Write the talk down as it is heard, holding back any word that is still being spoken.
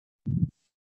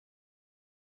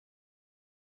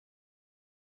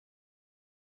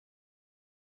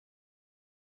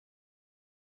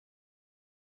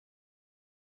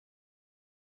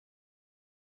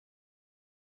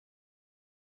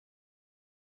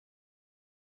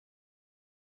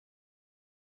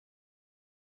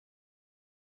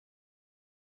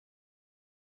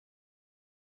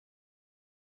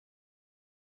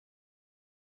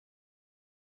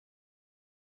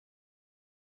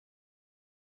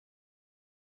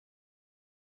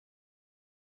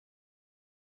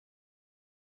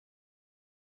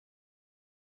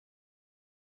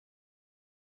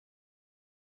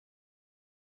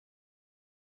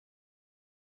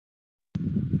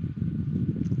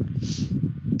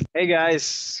Hey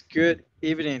guys, good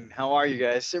evening. How are you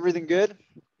guys? Everything good?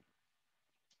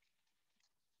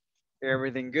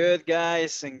 Everything good,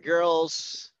 guys and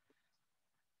girls?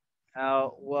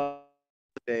 How was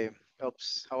your day?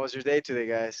 Oops, how was your day today,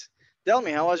 guys? Tell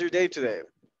me, how was your day today?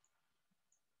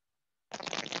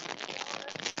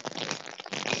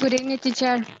 Good evening,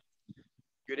 teacher.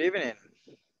 Good evening.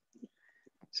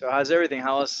 So how's everything?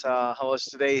 How was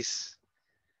today's?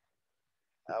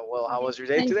 Well, how was your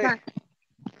day I'm today? fine.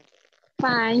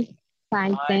 Fine.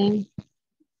 Fine, Fine. thanks.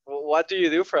 What do you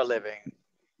do for a living?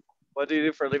 What do you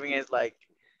do for a living? Is like,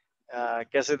 ¿qué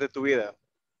haces de tu vida?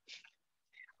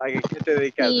 Like, ¿a qué te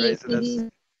dedicas, right? So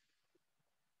that's.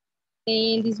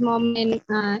 In this moment,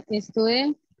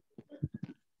 estoy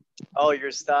Oh,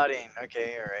 you're studying.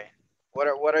 Okay, all right.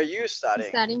 What are you studying?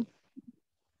 studying.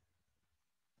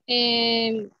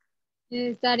 Um,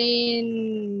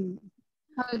 studying,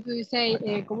 how do you say,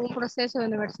 como un proceso de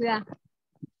universidad.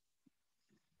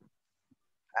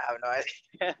 I have no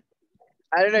idea.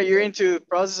 I don't know. You're into the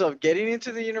process of getting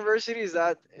into the university. Is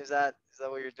that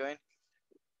what you're doing?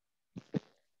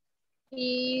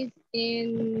 Is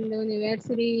in the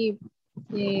university,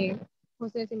 José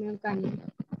Simeón Caño.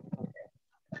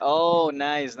 Oh,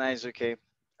 nice, nice. Okay,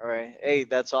 all right. Hey,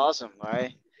 that's awesome. All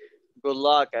right. Good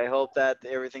luck. I hope that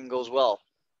everything goes well.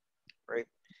 Right.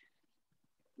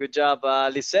 Good job,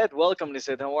 Lisette. Welcome,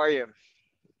 Lisette. How are you?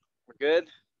 We're good.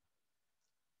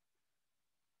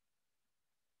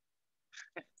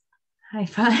 Hi,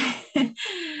 fine.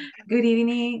 Good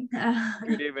evening.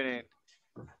 Good evening.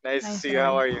 Nice to I'm see you.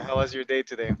 How sorry. are you? How was your day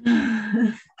today?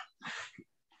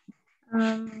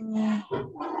 um,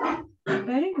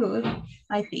 Very good,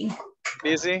 I think.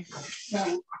 Busy.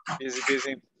 Busy.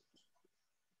 Busy.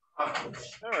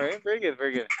 All right. Very good.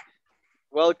 Very good.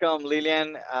 Welcome,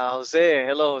 Lilian. Jose.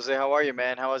 Hello, Jose. How are you,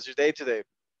 man? How was your day today?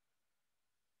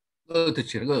 Good,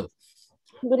 teacher, good.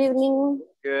 Good evening.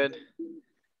 Good.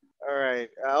 All right.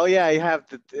 Oh yeah, I have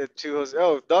the two hosts.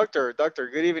 Oh, doctor.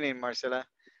 Good evening, Marcela.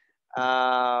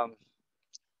 All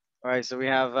right. So we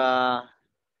have. I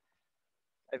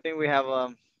think we have.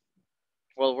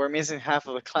 Well, we're missing half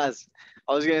of the class.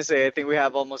 I was gonna say I think we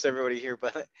have almost everybody here,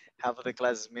 but half of the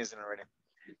class is missing already.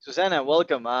 Susanna,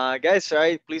 welcome. Guys, all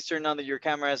right. Please turn on your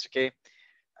cameras, okay?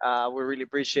 We really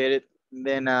appreciate it. And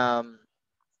then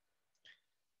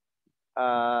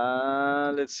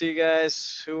let's see,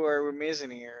 guys. Who are we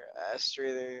missing here?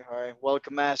 Astrid. All right.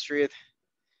 Welcome, Astrid.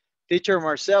 Teacher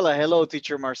Marcela. Hello,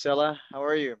 Teacher Marcela. How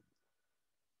are you?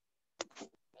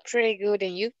 Pretty good,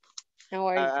 and you? How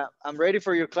are you? I'm ready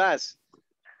for your class.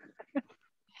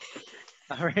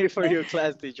 I'm ready for your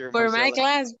class, Teacher For my Marcela.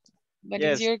 class, but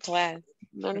it's Yes. your class,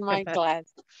 not my class.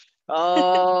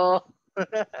 Oh.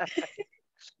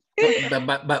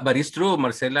 But it's true,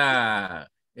 Marcela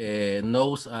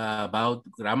knows about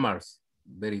grammars.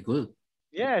 Very good.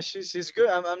 Yeah, she's good.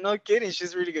 I'm not kidding.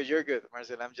 She's really good. You're good,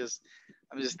 Marcela. I'm just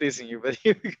teasing you, but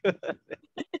you're good.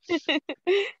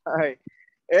 All right.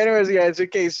 Anyways, guys.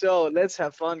 Okay, so let's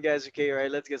have fun, guys. Okay, all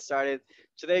right. Let's get started.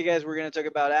 Today, guys, we're gonna talk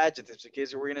about adjectives. Okay,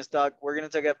 so we're gonna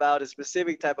talk about a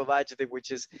specific type of adjective,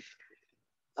 which is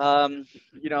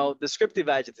descriptive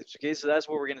adjectives. Okay, so that's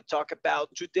what we're gonna talk about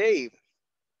today.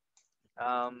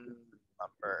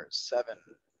 Number 7.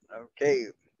 Okay.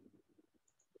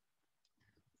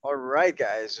 All right,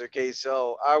 guys. Okay,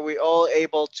 so are we all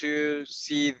able to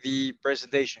see the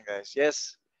presentation, guys?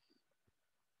 Yes.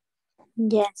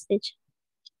 Yes, teacher.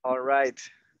 All right.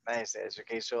 Nice, guys.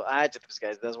 Okay, so adjectives,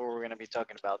 guys. That's what we're gonna be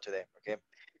talking about today. Okay.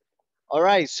 All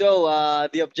right. So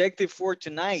the objective for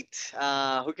tonight.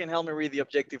 Who can help me read the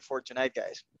objective for tonight,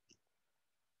 guys?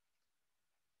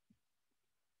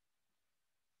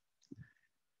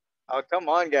 Oh, come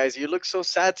on, guys. You look so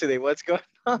sad today. What's going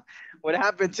on? What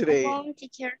happened today? Hello,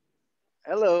 teacher.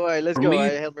 Hello. All right, let's For go. All me,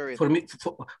 right, help me read. for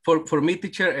me,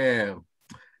 teacher,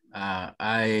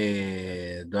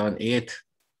 I don't eat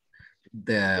You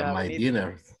my haven't eaten.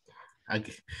 dinner. I,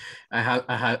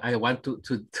 I want to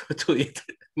eat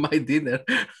my dinner.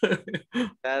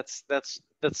 That's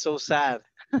so sad.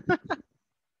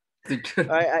 Teacher.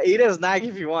 All right, eat a snack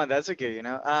if you want. That's okay, you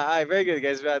know. All right, very good,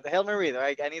 guys. Help me read. All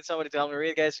right, I need somebody to help me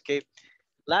read, guys. Okay,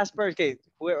 last person. Okay,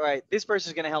 all right, this person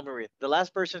is gonna help me read. The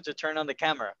last person to turn on the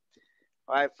camera.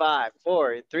 All right, 5,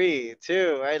 4, 3,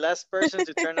 2. All right, last person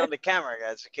to turn on the camera,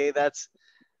 guys. Okay, that's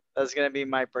gonna be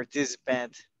my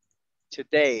participant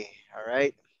today. All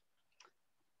right.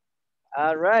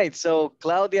 All right. So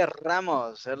Claudia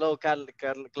Ramos. Hello,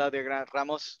 Claudia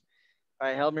Ramos. All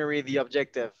right, help me read the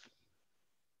objective.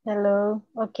 Hello.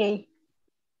 Okay.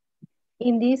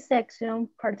 In this section,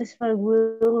 participants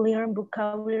will learn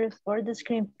vocabulary for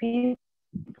describing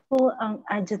people and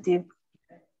adjective.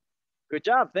 Good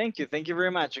job. Thank you. Thank you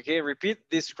very much. Okay. Repeat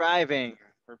describing.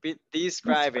 Repeat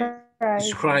describing.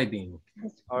 Describing.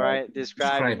 All right.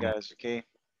 Describing, Describing. guys. Okay.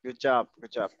 Good job.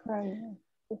 Good job. Describing.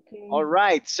 Okay. All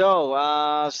right.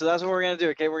 So, so that's what we're going to do.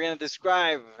 Okay. We're going to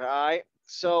describe. All right.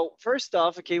 So first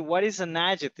off, okay, what is an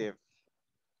adjective?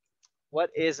 What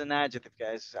is an adjective,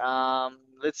 guys?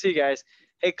 Let's see, guys.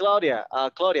 Hey, Claudia.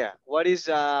 Claudia, what is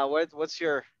what's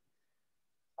your,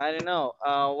 I don't know.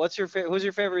 What's your who's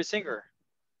your favorite singer?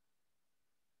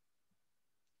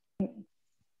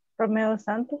 Romeo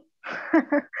Santos.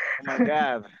 Oh my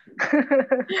God.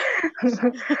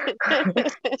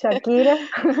 Shakira.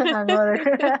 Another.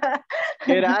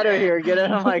 Get out of here. Get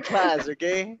out of my class,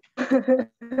 okay?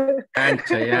 Chayanne,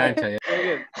 Chayanne. Very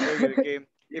good. Very good, okay.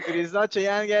 If it is not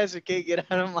Chayanne, guys, okay, get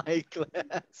out of my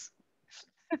class.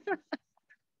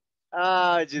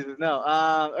 Oh, Jesus, no.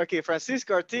 Okay,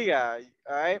 Francisco Ortiga,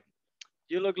 all right?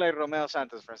 You look like Romeo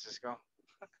Santos, Francisco.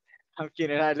 I'm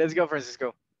kidding. All right, let's go,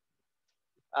 Francisco.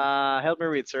 Help me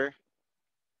read, sir.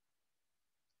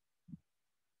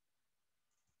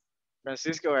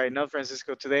 Francisco, all right, not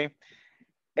Francisco today.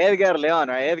 Edgar Leon,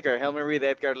 all right, Edgar, help me read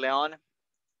Edgar Leon.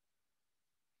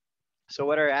 So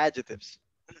what are adjectives?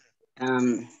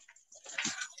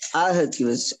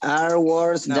 Adjectives are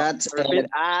words No, that repeat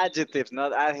adjectives,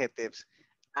 not adjectives.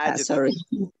 Adjectives. sorry.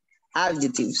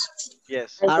 Adjectives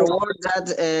Yes. are words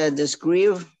that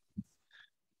describe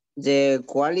the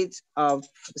quality of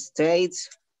states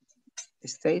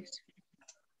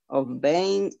of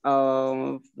being,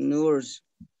 of nurse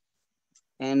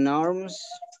and norms,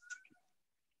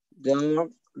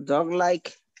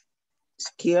 dog-like,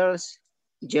 skills,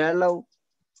 yellow,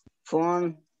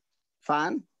 fun,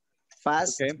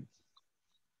 fast. Okay.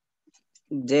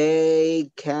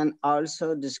 They can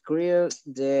also describe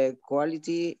the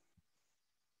quality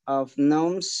of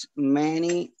nouns,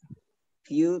 many,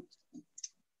 few,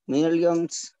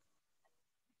 millions,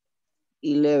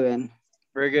 11.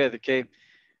 Very good. Okay.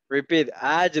 Repeat.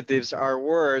 Adjectives are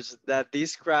words that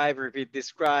describe. Repeat.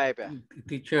 Describe.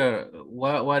 Teacher,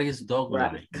 what is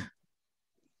dog-like?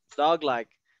 Dog-like.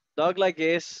 Dog-like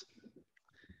is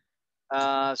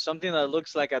something that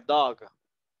looks like a dog.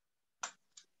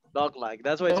 Dog-like.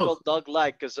 That's why it's called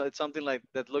dog-like, because it's something like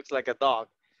that looks like a dog.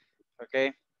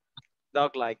 Okay.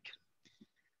 Dog-like.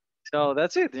 So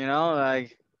that's it. You know,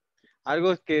 like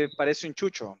algo que parece un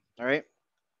chucho. All right.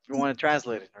 If you want to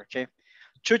translate it. Okay.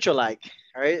 Chucho-like.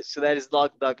 All right. So that is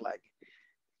dog-like.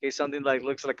 Okay. Something like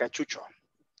looks like a chucho.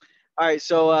 All right.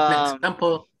 So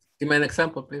Example. Give me an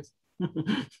example, please.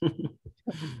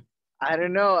 I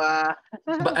don't know.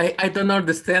 But I don't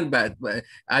understand, but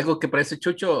algo que parece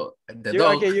chucho, the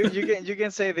dog. Okay, you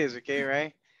can say this, okay,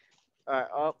 right? All right,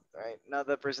 all right, not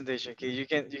the presentation. Okay, you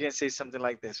can say something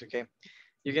like this, okay?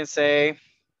 You can say,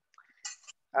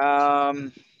 I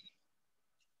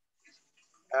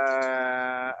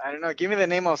don't know. Give me the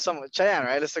name of someone. Chayanne,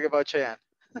 right? Let's talk about Chayanne.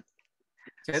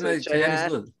 Chayanne is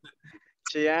good.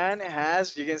 Chayanne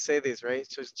has. You can say this, right?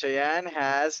 So Chayanne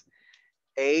has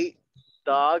a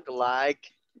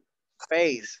dog-like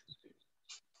face.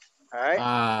 All right.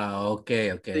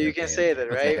 Okay. So you can say that,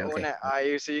 right?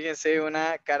 So you can say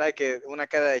una cara de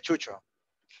chucho.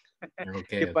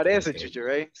 Que parece chucho,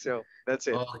 right? So that's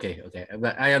it. Okay.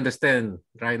 But I understand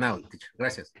right now.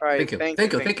 Gracias. All right.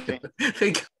 Thank you.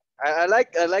 I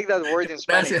like that word in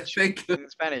Spanish. Gracias. Thank you. In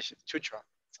Spanish, chucho.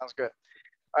 Sounds good.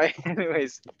 All right.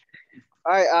 Anyways.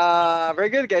 All right. Very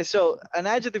good, guys. So an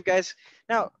adjective, guys.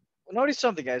 Now notice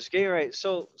something, guys. Okay. Right.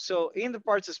 So in the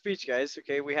parts of speech, guys.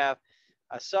 Okay, we have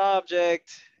a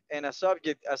subject and a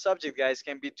subject. A subject, guys,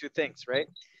 can be two things, right?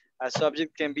 A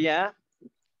subject can be a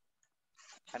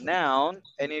noun,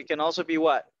 and it can also be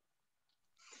what?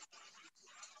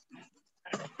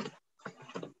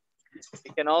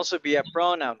 It can also be a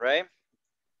pronoun, right?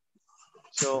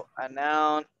 So a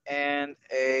noun and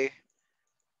a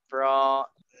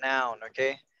pronoun,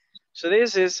 okay? So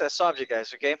this is a subject,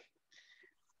 guys, okay?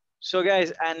 So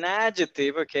guys, an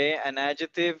adjective, okay? An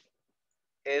adjective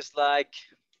is like,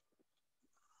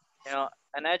 you know,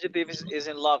 an adjective is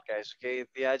in love, guys, okay?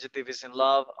 The adjective is in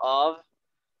love of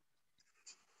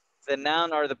the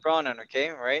noun or the pronoun,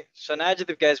 okay, right? So an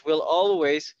adjective, guys, will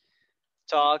always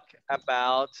talk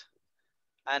about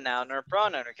a noun or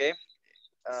pronoun, okay?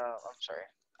 I'm sorry,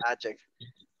 adjective,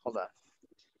 hold on.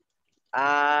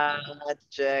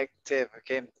 Adjective,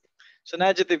 okay? So an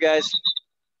adjective, guys,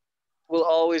 will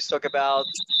always talk about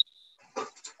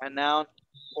a noun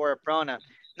or a pronoun.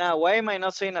 Now, why am I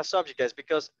not saying a subject, guys?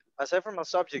 Because aside from a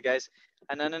subject, guys,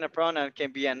 a noun and a pronoun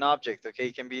can be an object,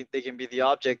 okay? They can be the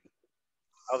object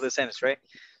of the sentence, right?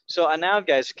 So a noun,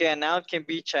 guys, okay, a noun can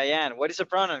be Chayanne. What is a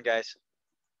pronoun, guys?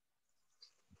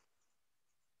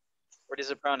 What is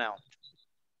a pronoun?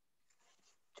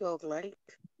 Dog like.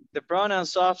 The pronoun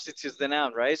substitutes the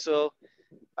noun, right? So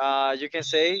you can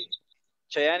say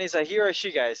Cheyenne is a he or a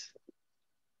she, guys.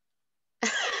 We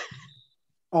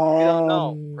don't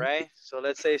know, right? So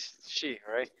let's say she,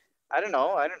 right? I don't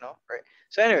know, right?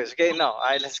 So anyways, okay, no,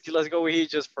 let's go with he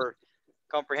just for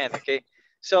comprehend, okay?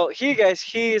 So he, guys,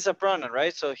 he is a pronoun,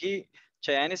 right? So he,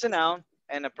 Cheyenne is a noun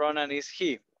and a pronoun is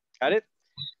he. Got it?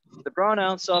 The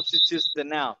pronoun substitutes the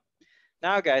noun.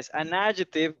 Now, guys, an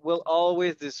adjective will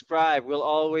always describe, will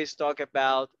always talk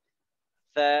about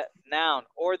the noun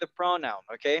or the pronoun,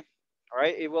 okay? All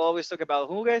right, it will always talk about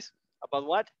who, guys? About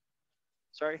what?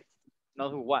 Sorry, not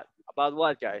who, what? About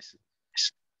what, guys?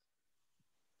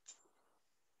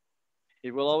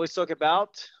 It will always talk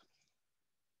about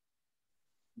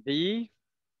the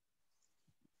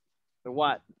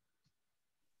what?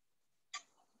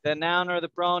 The noun or the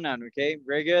pronoun, okay?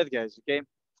 Very good, guys, okay?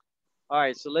 All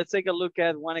right, so let's take a look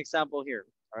at one example here,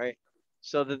 all right?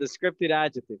 So the descriptive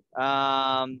adjective.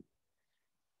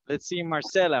 Let's see,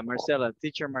 Marcela,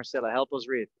 teacher Marcela, help us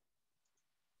read.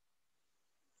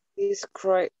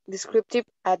 Descriptive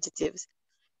adjectives.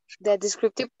 The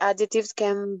descriptive adjectives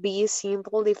can be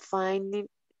simply defined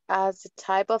as the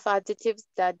type of adjectives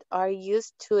that are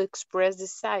used to express the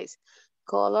size,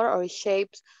 color, or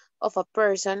shapes of a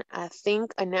person, a thing,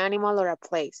 an animal, or a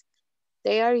place.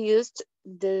 They are used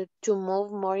to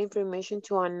move more information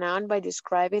to a noun by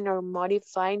describing or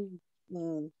modifying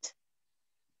it.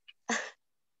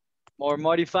 Or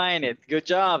modifying it. Good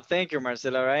job. Thank you,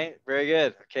 Marcela, right? Very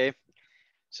good. Okay.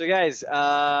 So guys,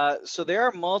 so there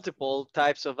are multiple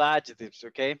types of adjectives,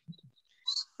 okay?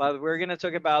 But we're gonna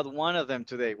talk about one of them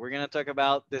today. We're gonna talk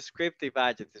about descriptive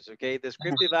adjectives, okay?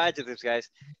 Descriptive adjectives, guys,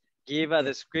 give a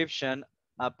description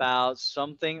about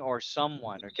something or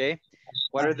someone, okay?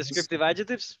 What are descriptive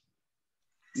adjectives?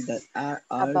 That are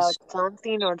About also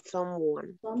something or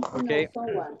someone. Okay.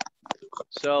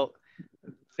 So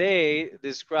they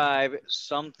describe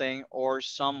something or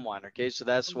someone, okay? So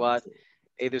that's what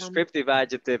a descriptive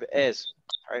adjective is,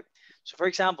 all right? So for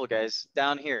example, guys,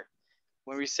 down here,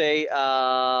 when we say,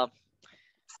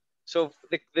 so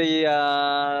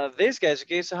this guys,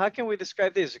 okay, so how can we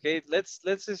describe this, okay? Let's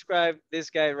describe this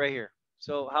guy right here.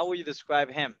 So how will you describe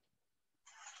him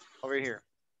over here?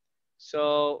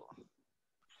 So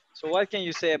what can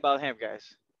you say about him,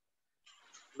 guys?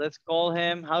 Let's call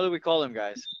him, how do we call him,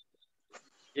 guys?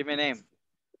 Give me a name.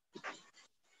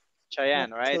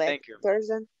 Cheyenne, right? Thank you.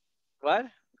 Person. What?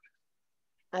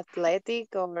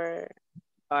 Athletic or...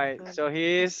 All right, so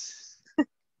he's,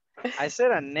 I said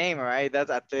a name, right?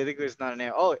 That's Atletico is not a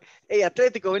name. Oh, hey,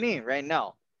 Atletico, name, right?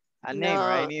 No, a name,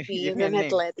 right? No, he Give is me a an name.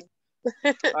 athletic.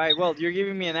 All right, well, you're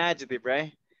giving me an adjective,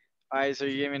 right? All right, so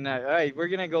you're giving that. All right, we're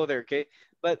gonna go there, okay?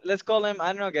 But let's call him,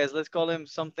 I don't know, guys. Let's call him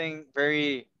something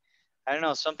very, I don't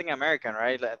know, something American,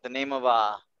 right? Like the name of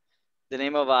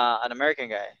an American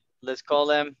guy. Let's call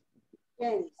him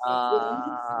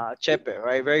Chepe,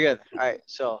 right? Very good. All right,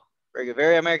 so very good,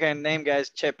 very American name, guys.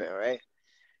 Chepe, right?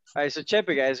 All right, so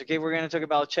Chepe, guys. Okay, we're gonna talk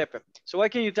about Chepe. So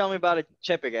what can you tell me about a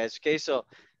Chepe, guys? Okay, so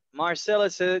Marcela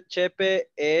said Chepe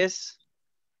is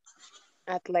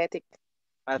Athletic.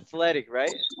 athletic,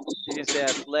 right? You can say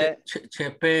athletic.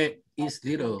 Chepe is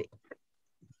little.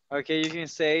 Okay, you can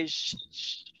say,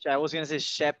 I was gonna say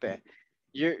Chepe.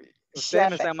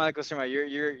 Ustedes me están mal acostumbrados.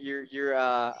 You're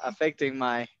affecting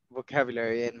my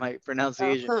vocabulary and my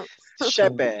pronunciation.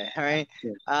 Chepe, all right?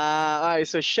 All right,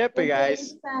 so Chepe,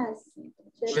 guys.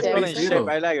 Let's call him Chepe.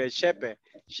 I like it, Chepe.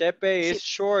 Chepe is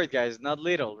short, guys, not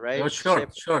little, right? Oh,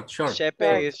 short.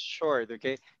 Chepe is short,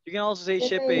 okay? You can also say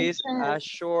Chepe is a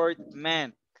short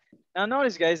man. Now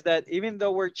notice, guys, that even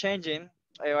though we're changing,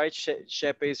 all right,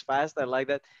 Chepe is fast, I like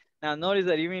that. Now notice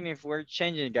that even if we're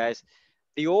changing, guys,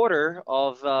 the order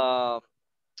of the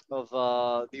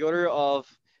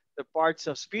parts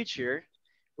of speech here,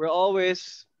 we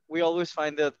always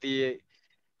find that the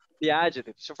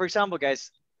adjective. So for example,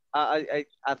 guys,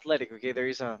 athletic, okay, there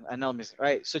is an element,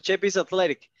 right? So Chepe is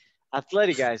athletic.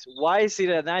 Athletic, guys. Why is it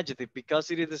an adjective? Because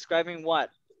it is describing what?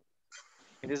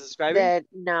 It is describing? The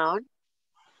noun.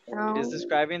 It is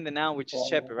describing the noun, which is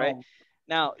Chepe, right?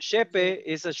 Now, Chepe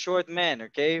is a short man,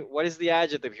 okay? What is the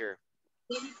adjective here?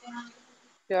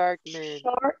 Short man.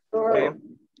 Okay.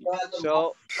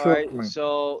 So, all right,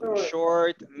 so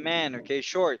short man, okay,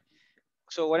 short.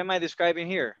 So what am I describing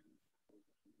here?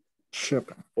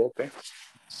 Chepe. Okay.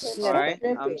 All right,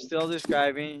 I'm still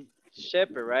describing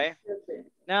Chepe, right?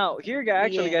 Now, here,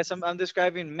 actually, guys, I'm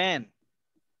describing man.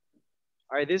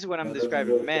 All right, this is what I'm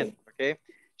describing, man, okay?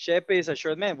 Chepe is a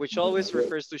short man, which always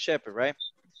refers to Chepe, right?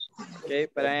 Okay,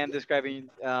 but I am describing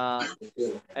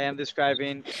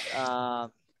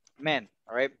men.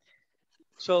 All right.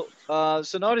 So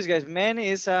so notice, guys, men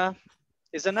is a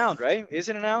noun, right? Is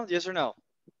it a noun? Yes or no?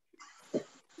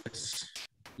 Yes.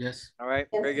 Yes. All right,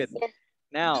 very good.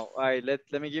 Now, all right, let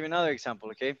me give you another example,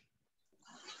 okay?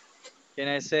 Can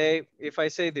I say, if I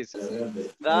say this,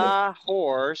 the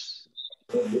horse,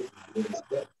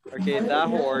 okay, the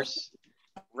horse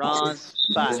runs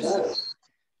fast.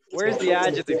 Where's the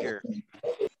adjective here?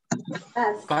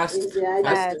 Fast. Fast.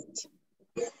 Fast.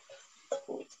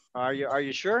 Are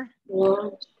you sure?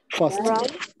 Fast.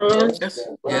 Yes.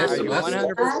 Yes. Are you Fast.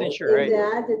 100% sure, right?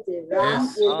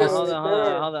 Yes. Hold on, Yes. hold on, hold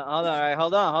on, hold on, hold on, all right,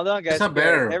 hold on, guys. It's a Okay,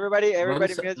 right. bear. Everybody Runs,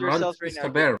 mute runs yourselves right is now, a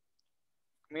okay? bear.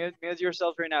 Mute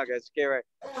yourselves right now, guys. Okay, right.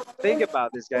 Think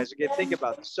about this, guys. Okay, think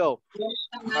about this. So,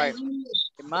 all right,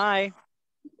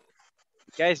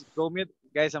 guys, go mute.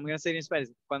 Guys, I'm gonna say it in Spanish.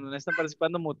 Cuando no están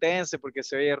participando, mutense porque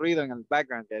se oye ruido en el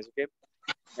background, guys. Okay.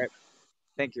 All right.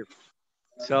 Thank you.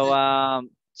 So,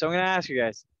 so I'm gonna ask you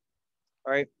guys.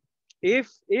 All right. If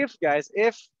you're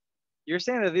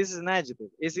saying that this is an adjective,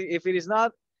 if it is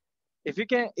not, if you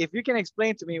can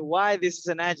explain to me why this is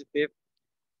an adjective,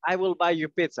 I will buy you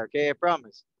pizza. Okay, I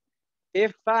promise.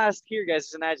 If fast here, guys,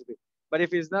 is an adjective, but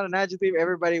if it's not an adjective,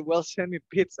 everybody will send me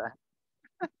pizza.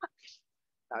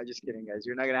 I'm just kidding, guys.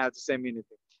 You're not gonna have to send me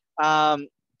anything.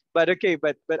 But okay,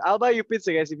 but I'll buy you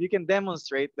pizza, guys, if you can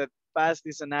demonstrate that fast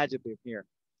is an adjective here.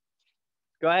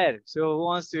 Go ahead. So who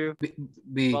wants to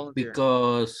volunteer?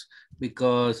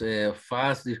 Because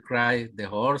fast describe the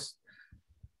horse.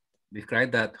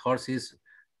 Describe that horses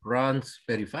runs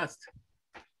very fast.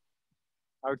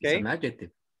 Okay. It's an adjective.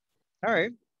 All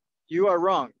right. You are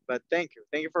wrong, but thank you.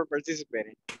 Thank you for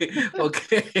participating.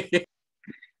 Okay.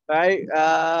 All right.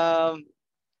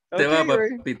 Te va,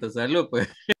 Okay. papito. Salud, pues.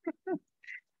 All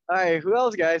right. Who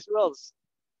else, guys? Who else?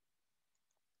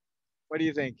 What do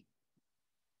you think?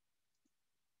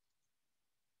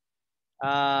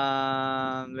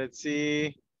 Let's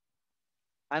see.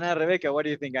 Ana, Rebecca, what do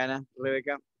you think, Ana?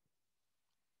 Rebecca?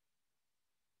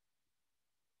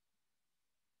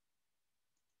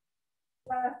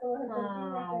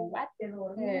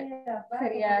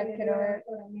 Sería, quiero ver,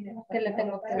 que le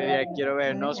tengo que Sería, dar. quiero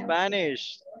ver. No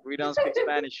Spanish. We don't speak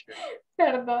Spanish here.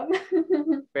 Perdón.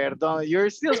 Perdón. You're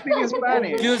still speaking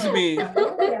Spanish. Excuse me.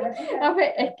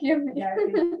 Excuse me.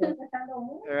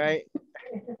 All right.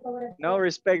 No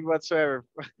respect whatsoever.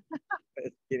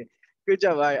 Just kidding. Good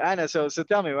job, all right. Anna. So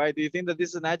tell me, right? Do you think that this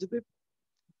is an adjective?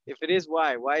 If it is,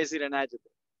 why? Why is it an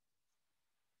adjective?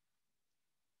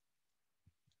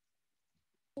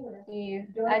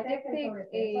 Adjective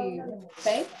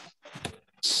fake.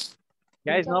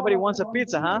 Guys, nobody wants a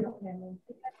pizza, huh?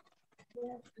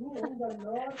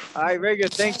 All right, very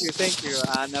good. Thank you,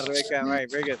 Anna, Rebecca. All right,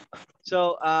 very good.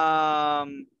 So,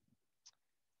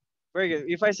 very good.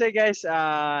 If I say, guys,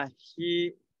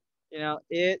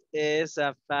 it is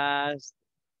a fast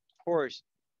horse.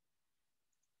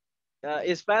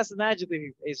 Is fast an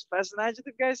adjective? Is fast an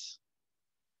adjective, guys?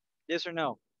 Yes or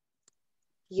no?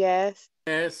 Yes.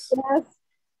 Yes.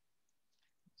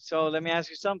 So let me ask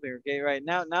you something, okay? Right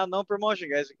now, no promotion,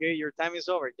 guys. Okay, your time is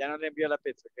over. Ya no le envío la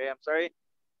pizza. Okay, I'm sorry,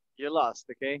 you lost.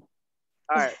 Okay.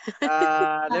 All right.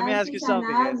 Let me ask you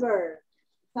something, guys.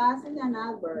 Fast is an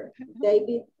adverb.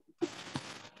 David.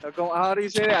 So, how do you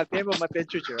say that? Tiempo mate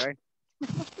chucho, right?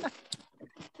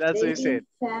 That's what you said.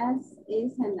 Fast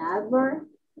is an adverb.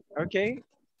 Okay.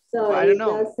 So well, I don't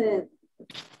know.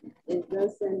 It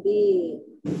doesn't be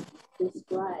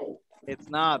described. It's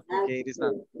not. Okay, it is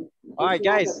not. All right,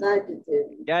 guys.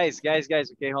 Guys.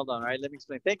 Okay, hold on. All right, let me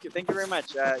explain. Thank you very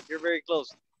much. You're very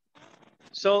close.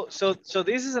 So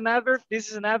this is an adverb. This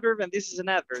is an adverb, and this is an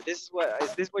adverb. Is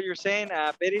this what you're saying,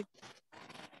 Betty?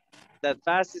 That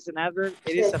fast is an adverb.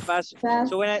 It is a fast.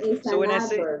 So when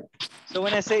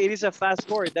I say it is a fast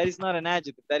horse, that is not an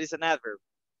adjective. That is an adverb.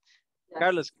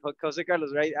 Yes. Jose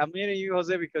Carlos, right? I'm muting you,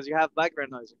 Jose, because you have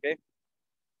background noise, okay?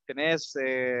 Tenés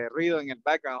ruido en el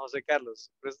background, Jose Carlos.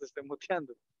 Por eso te estoy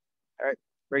muteando. All right,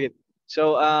 very good.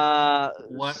 So,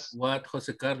 what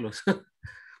Jose Carlos?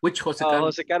 Which Jose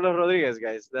Carlos? Jose Carlos Rodriguez,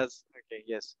 guys. That's okay.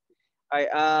 Yes. All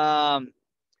right.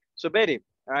 So Betty,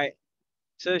 all right.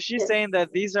 So she's saying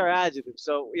that these are adjectives.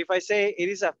 So if I say it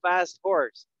is a fast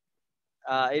horse,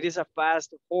 it is a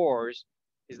fast horse.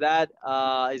 Is that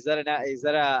an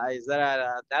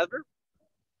adverb?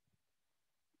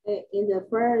 In the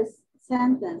first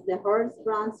sentence, the horse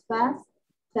runs fast.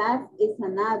 Fast is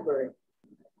an adverb.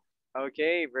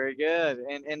 Okay, very good.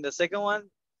 And the second one,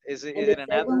 is it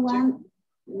an adverb too?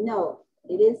 No,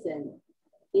 it isn't.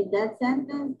 In that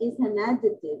sentence, it's an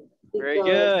adjective. Very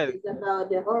good. It's about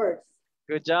the horse.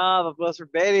 Good job. Applause for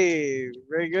Betty.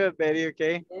 Very good, Betty.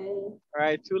 Okay. All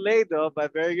right. Too late though,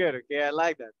 but very good. Okay. I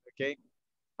like that. Okay.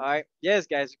 All right. Yes,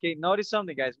 guys. Okay. Notice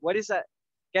something, guys. What is that?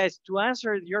 Guys, to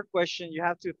answer your question, you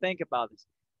have to think about this.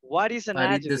 What is an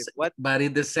adjective? What? But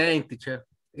it's the same, teacher.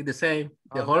 It's the same.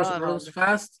 The Oh, horse no, runs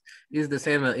fast. It's the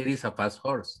same. It is a fast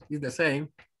horse. It's the same.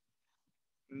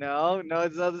 No, no,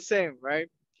 it's not the same, right?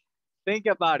 Think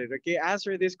about it. Okay.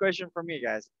 Answer this question for me,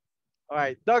 guys. All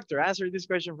right, doctor, answer this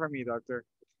question for me, doctor.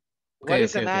 What Okay,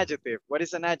 is an adjective? What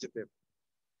is an adjective?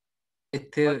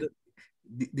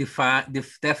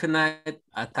 Definite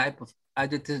a type of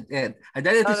adjective. No,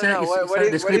 Adjective no, no. is What a is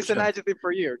an description. adjective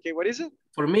for you? Okay, what is it?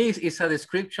 For me, it's a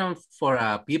description for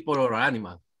a people or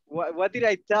animal. What did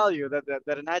I tell you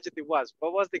that an adjective was?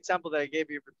 What was the example that I gave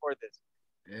you before this?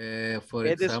 For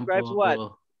It describes what?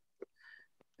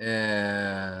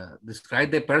 example,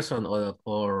 describe the person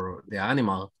or the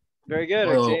animal. Very good.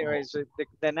 Okay, right. So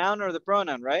the noun or the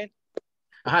pronoun, right?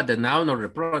 The noun or the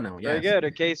pronoun. Yes. Very good.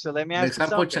 Okay, so let me ask you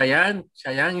something. For example,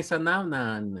 Cheyenne is a noun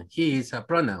and he is a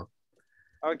pronoun.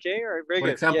 Okay, all right, very good.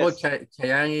 For example, yes.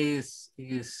 Cheyenne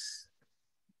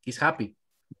is happy.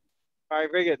 All right,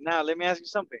 very good. Now let me ask you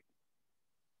something.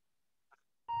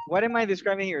 What am I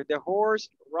describing here? The horse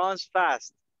runs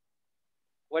fast.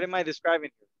 What am I describing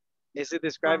here? Is it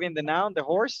describing the noun, the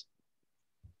horse?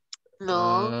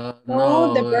 No.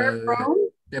 No, the verb run.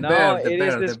 It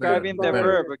is describing the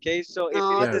verb. Okay, so if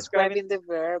it is describing the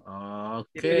verb. Okay.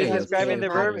 If it is describing the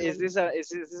verb, is this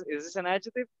an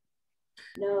adjective?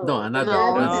 No, an adverb.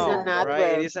 No, an adverb.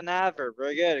 right? It is an adverb.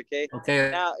 Very good. Okay. Okay.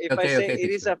 Now, if I say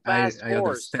it is a fast I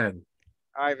horse. understand.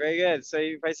 All right, very good. So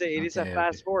if I say it is a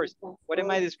fast horse, what am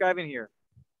I describing here?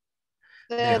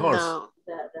 The horse. No.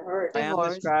 The horse. I am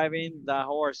describing the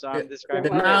horse. So I'm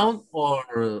describing the noun or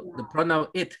the pronoun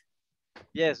it.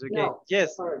 Yes. Okay. No,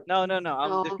 yes. No. I'm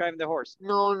No. describing the horse.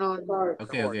 No.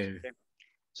 Okay.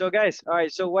 So guys, all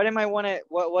right. So what am I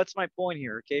what's my point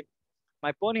here? Okay.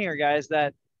 My point here, guys,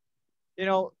 that you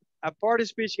know a part of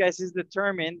speech, guys, is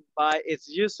determined by its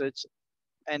usage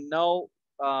and no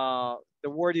the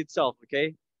word itself.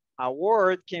 Okay. A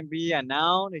word can be a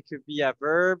noun. It could be a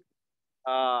verb.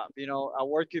 A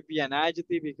word could be an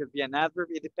adjective. It could be an adverb.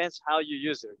 It depends how you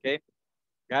use it. Okay.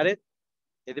 Got it?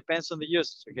 It depends on the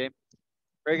usage. Okay.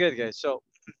 Very good, guys. So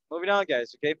moving on,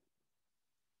 guys. Okay.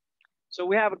 So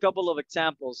we have a couple of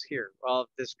examples here of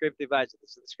descriptive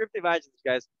adjectives. So descriptive adjectives,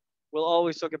 guys, we'll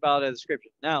always talk about a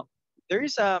description. Now, there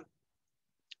is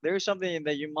something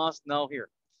that you must know here.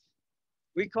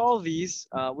 We call these,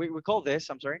 we call this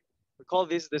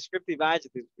descriptive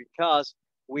adjectives because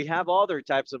we have other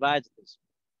types of adjectives.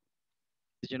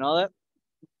 Did you know that?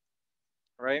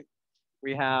 All right.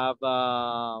 We have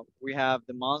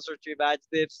demonstrative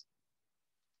adjectives.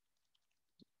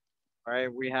 All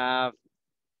right. We have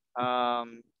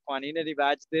quantitative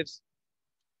adjectives.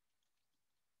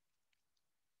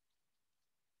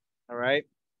 All right.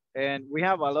 And we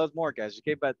have a lot more, guys.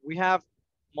 Okay. But we have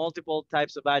multiple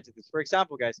types of adjectives. For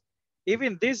example, guys,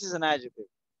 even this is an adjective.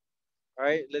 All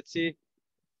right. Let's see.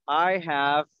 I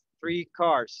have 3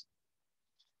 cars.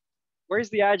 Where's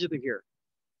the adjective here?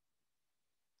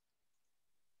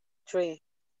 3.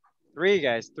 3,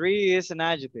 guys. 3 is an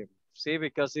adjective. See,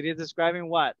 because it is describing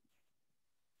what?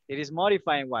 It is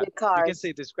modifying what? You can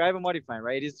say describe and modifying,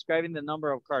 right? It is describing the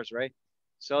number of cars, right?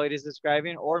 So it is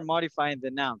describing or modifying the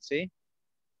noun, see?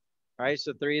 All right,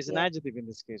 so 3 is an adjective in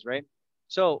this case, right?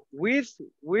 So with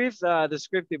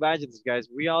descriptive adjectives, guys,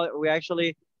 we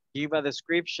actually give a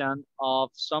description of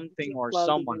something or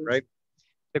someone, right?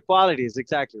 The qualities,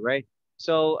 exactly, right?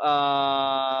 So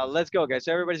let's go, guys.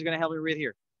 So everybody's gonna help me read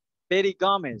here. Betty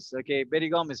Gomez. Okay, Betty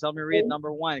Gomez, help me read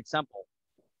number 1 example.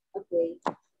 Okay.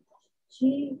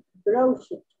 She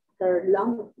brushed her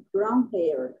long brown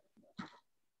hair.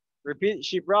 Repeat.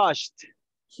 She brushed.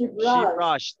 She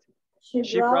brushed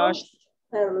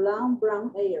her long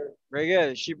brown hair. Very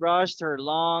good. She brushed her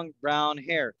long brown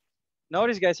hair.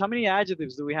 Notice, guys, how many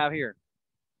adjectives do we have here?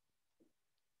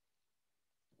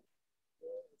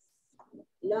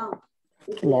 Long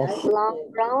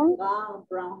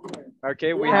brown hair.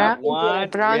 Okay, we have 1.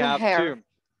 Brown we have hair. 2.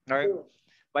 All right.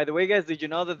 By the way, guys, did you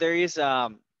know that there is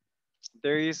an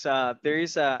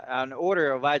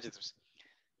order of adjectives?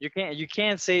 You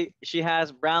can't say she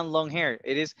has brown long hair.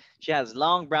 It is she has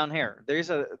long brown hair. There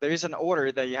is an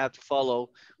order that you have to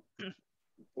follow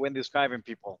when describing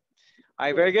people. All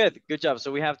right, very good. Good job.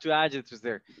 So we have 2 adjectives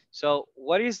there. So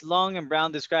what is long and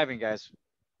brown describing, guys?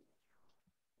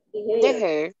 The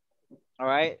hair. All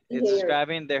right, it's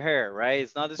describing the hair, right?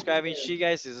 It's not describing she,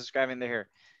 guys, it's describing the hair.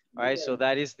 All right, so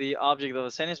that is the object of the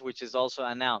sentence, which is also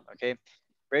a noun, okay?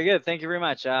 Very good, thank you very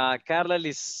much. Carla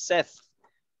Liseth,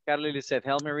 Carly Lisette,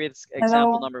 help me read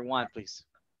example Hello. number 1, please.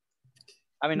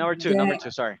 I mean, number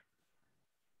two, sorry.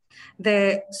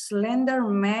 The slender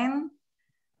man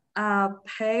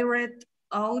appeared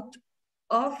out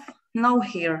of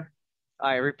nowhere.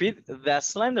 I repeat, the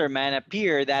slender man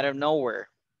appeared out of nowhere.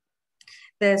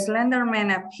 The slender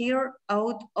man appeared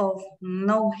out of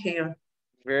nowhere.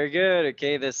 Very good.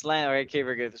 Okay, the slender. Okay,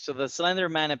 very good. So the slender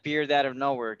man appeared out of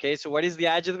nowhere. Okay, so what is the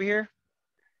adjective here?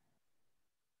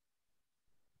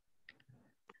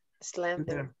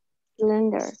 Slender.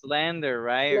 Slender. Slender,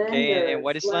 right? Okay, and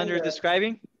what is slender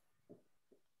describing?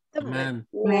 The Man.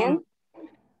 Man.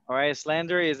 All right,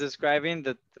 slender is describing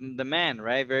the man,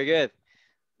 right? Very good.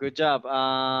 Good job.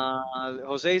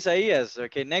 Jose Isaías.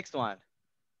 Okay, next one.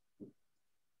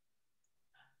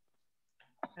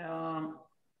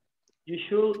 You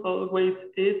should always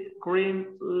eat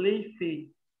green leafy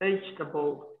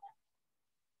vegetables.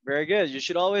 Very good. You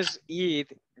should always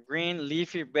eat green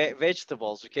leafy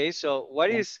vegetables. Okay, so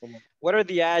what are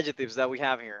the adjectives that we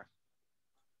have here?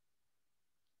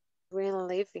 green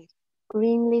leafy.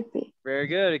 Green leafy. Very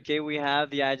good. Okay, we have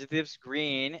the adjectives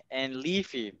green and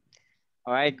leafy.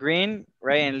 All right, green,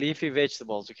 right, and leafy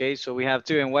vegetables. Okay, so we have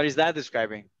two. And what is that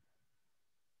describing?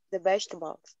 The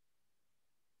vegetables.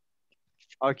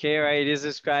 Okay, right, it is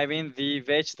describing the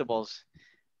vegetables.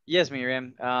 Yes,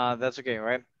 Miriam, that's okay,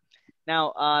 right?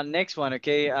 Now, next one,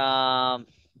 okay, Ana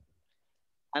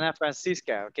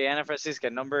Francisca. Okay, Ana Francisca,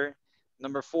 number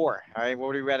 4. All right,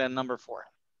 what do we read at number 4?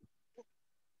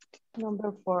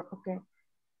 Number 4, okay.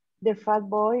 The fat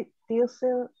boy teased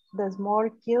the small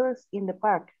kids in the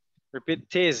park. Repeat,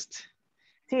 teased.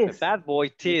 The Teased. fat boy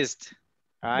teased.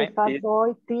 All right. The fat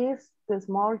boy teased the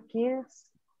small kids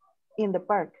in the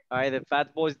park. All right, the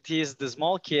fat boy teased the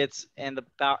small kids in the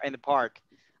park.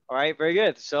 All right, very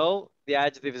good. So the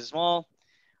adjective is small.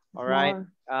 All right.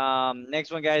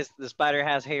 Next one, guys. The spider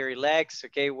has hairy legs.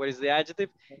 Okay, what is the adjective?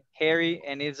 Hairy,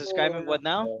 and it's describing what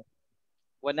now?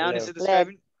 What noun is it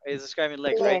describing? It's describing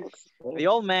legs, right? The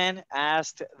old man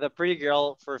asked the pretty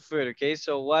girl for food. Okay,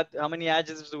 so how many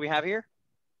adjectives do we have here?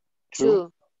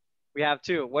 2. We have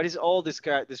 2. What is old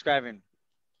describing?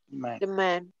 The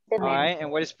man. All right,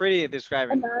 and what is pretty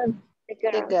describing?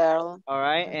 The girl. All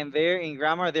right, and there in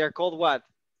grammar, they are called what?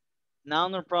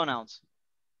 Noun or pronouns?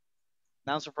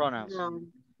 Nouns or pronouns?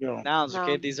 Nouns,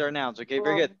 okay, these are nouns, okay,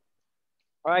 very good.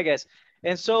 All right, guys,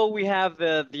 and so we have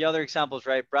the other examples,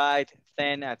 right? Bright,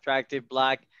 thin, attractive,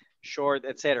 black, short,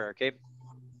 etc. Okay.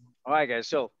 All right, guys,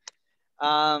 so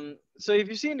if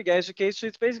you've seen it, guys, okay, so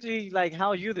it's basically like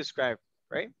how you describe,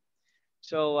 right?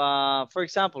 So for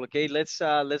example, okay, let's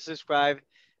describe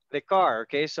the car.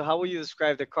 Okay, so how will you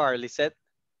describe the car, Lisette?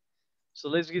 So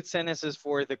let's get sentences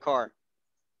for the car.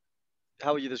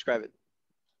 How will you describe it?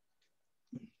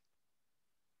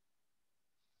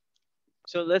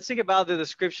 So let's think about the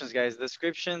descriptions, guys.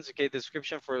 Descriptions, okay,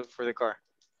 description for the car.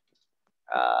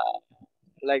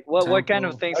 Like what kind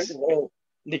of things?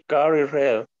 The car is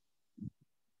red.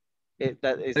 Is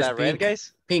that red,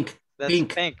 guys? Pink. That's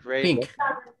pink, right? Pink.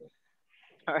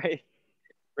 All right.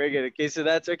 Very good. Okay, so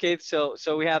that's okay. So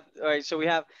we have, all right, so we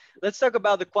have, let's talk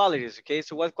about the qualities. Okay,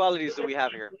 so what qualities do we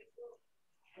have here?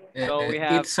 So we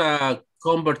have, it's a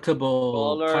convertible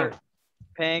color, car.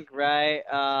 pink, right?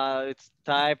 It's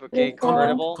type, okay,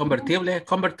 convertible.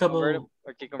 Convertible.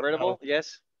 Okay, convertible,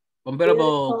 yes.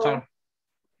 Convertible car.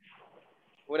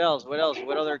 What else? What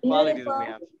other qualities do we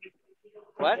have?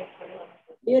 What?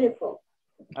 Beautiful.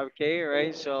 Okay,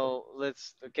 right. So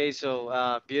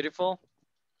beautiful.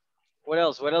 What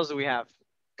else? What else do we have?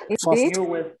 It's big.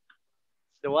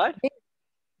 The what?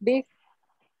 Big.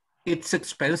 It's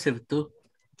expensive too.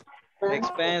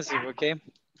 Expensive, okay.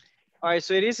 All right,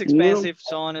 so it is expensive,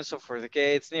 so on and so forth.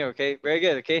 Okay, it's new. Okay, very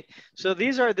good. Okay, so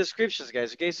these are descriptions,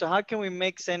 guys. Okay, so how can we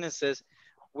make sentences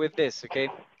with this? Okay,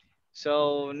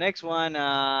 so next one,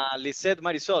 Lisette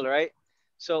Marisol, right?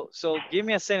 So give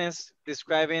me a sentence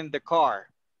describing the car.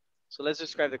 So let's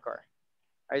describe the car.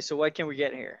 All right, so what can we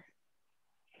get here?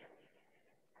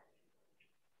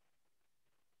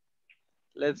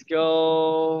 Let's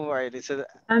go. All right, Lisette.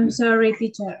 I'm sorry,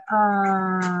 teacher.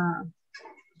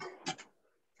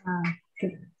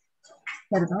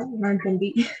 Perdón, no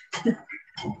entendí.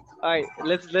 All right,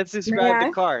 let's describe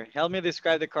the car. Help me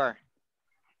describe the car.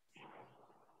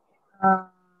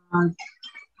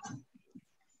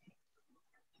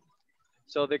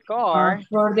 So the car.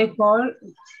 For the car.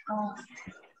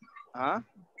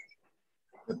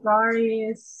 The car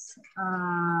is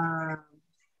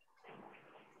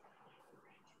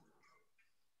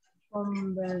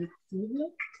convertible.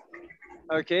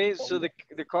 Okay, so the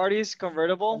car is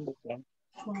convertible.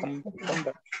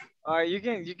 All right, you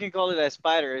can call it a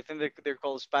spider. I think they're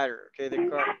called spider. Okay, the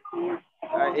car.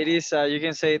 All right, it is. You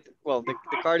can say it. Well, the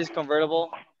card is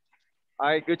convertible. All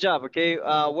right, good job. Okay,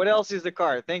 what else is the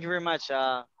card? Thank you very much.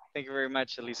 Thank you very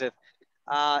much, Lizette.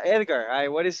 Edgar. All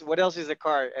right, what else is the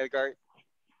card, Edgar?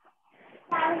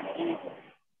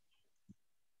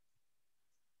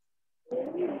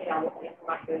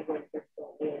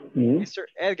 Me? Mr.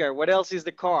 Edgar, what else is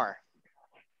the car?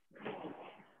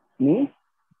 Me?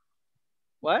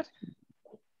 What?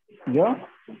 Yo?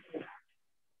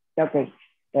 Okay.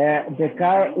 The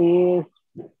car is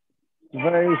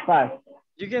very fast.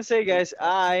 You can say, guys,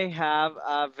 I have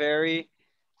a very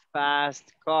fast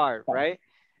car, right?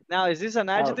 Now, is this an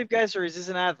adjective, guys, or is this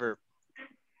an adverb?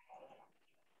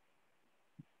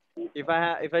 If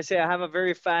I say I have a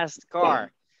very fast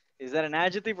car, is that an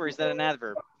adjective or is that an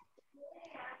adverb?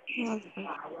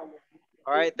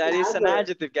 All right, that is an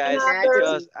adjective, guys,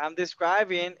 because I'm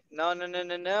describing.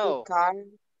 No. Car.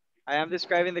 I am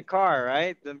describing the car,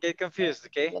 right? Don't get confused,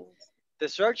 okay? The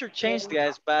structure changed,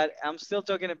 guys, but I'm still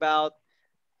talking about,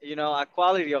 a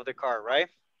quality of the car, right?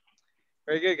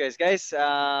 Very good, guys. Guys,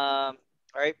 all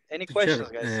right. Any questions,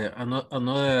 Teacher, guys?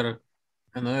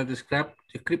 another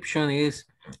description is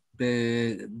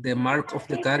the mark of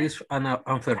the car is an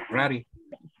Ferrari.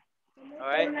 All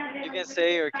right. You can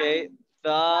say, okay,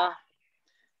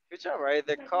 good job, right?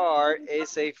 The car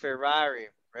is a Ferrari,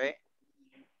 right?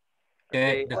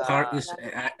 Okay. The car is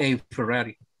a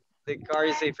Ferrari. The car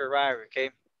is a Ferrari,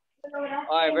 okay?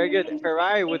 All right, very good.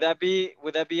 Ferrari, would that be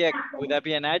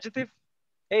an adjective?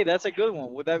 Hey, that's a good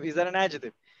one. Is that an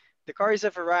adjective? The car is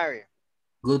a Ferrari.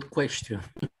 Good question.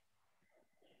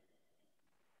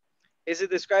 Is it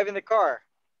describing the car?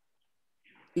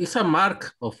 It's a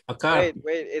mark of a car.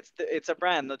 Wait, it's a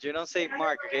brand. No, you don't say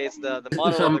mark, okay? It's the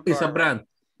model of the car. It's a brand. Right?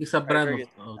 It's a brand right,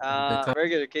 of the car. Very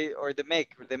good, okay? Or the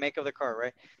make of the car,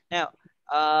 right? Now,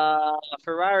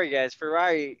 Ferrari, guys.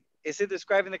 Ferrari, is it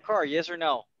describing the car? Yes or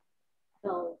no?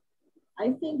 No,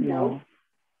 I think no.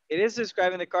 It is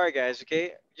describing the car, guys,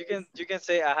 okay? You can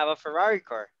say I have a Ferrari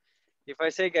car. If I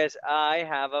say, guys, I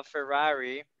have a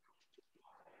Ferrari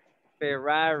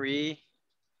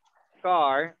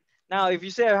car. Now, if you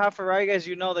say I have Ferrari, guys,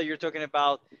 you know that you're talking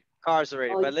about cars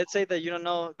already. But let's say that you don't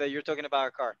know that you're talking about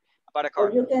a car.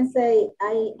 Or you can say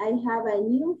I have a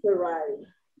new Ferrari.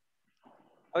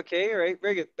 Okay, all right,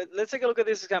 very good. But let's take a look at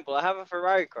this example. I have a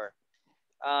Ferrari car.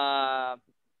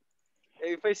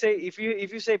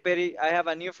 If you say, Betty, I have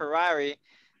a new Ferrari,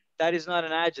 that is not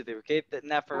an adjective, okay?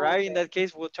 Now, Ferrari in that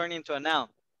case will turn into a noun.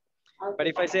 Okay. But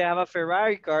if I say I have a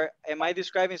Ferrari car, am I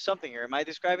describing something here? Am I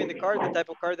describing the car, the type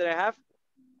of car that I have?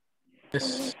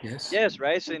 Yes. Yes,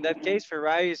 right? So in that case,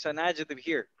 Ferrari is an adjective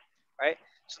here, right?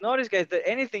 So notice, guys, that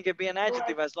anything can be an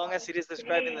adjective as long as it is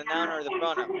describing the noun or the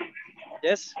pronoun.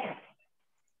 Yes?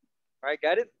 All right,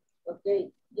 got it? Okay,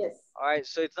 yes. All right,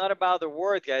 so it's not about the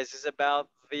word, guys. It's about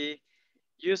the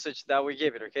usage that we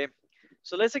give it, okay?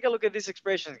 So let's take a look at these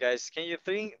expressions, guys. Can you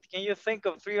think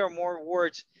of 3 or more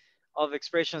words of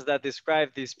expressions that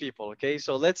describe these people, okay?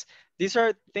 So these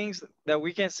are things that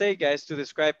we can say, guys, to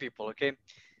describe people, okay?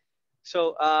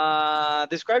 So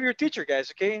describe your teacher, guys,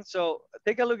 okay? So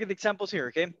take a look at the examples here,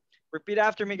 okay? Repeat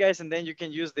after me, guys, and then you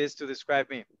can use this to describe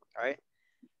me, all right?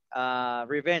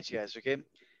 Revenge, guys, okay?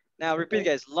 Now repeat,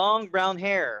 guys. Long brown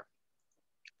hair.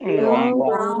 Long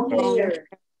brown hair.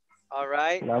 All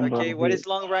right. Okay, what is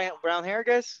long brown hair,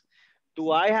 guys? Do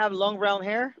I have long brown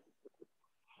hair?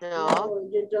 No,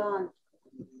 you don't.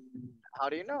 How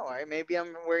do you know? Right? Maybe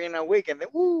I'm wearing a wig and then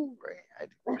woo, right?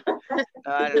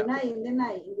 I In the night.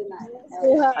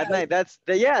 At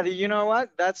night. You know what?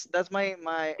 That's my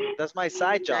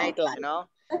side job. Nightlife. You know,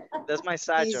 that's my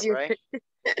side job, right?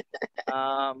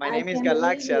 My name is can't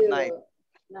Galaxy believe at night.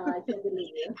 No, I can't believe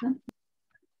you.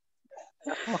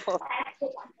 All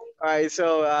right.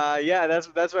 So yeah, that's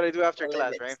what I do after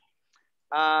class, right?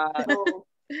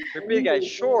 Repeat, guys.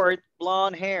 Short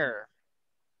blonde hair.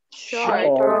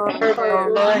 Short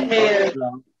blonde hair.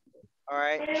 All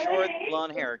right, short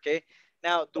blonde hair, okay?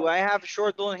 Now, do I have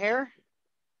short blonde hair?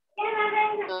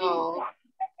 No.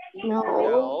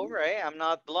 No, right? I'm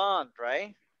not blonde,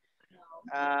 right?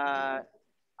 I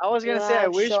was gonna say I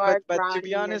wish, but to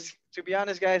be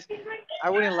honest, guys, I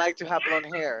wouldn't like to have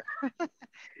blonde hair.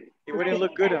 It wouldn't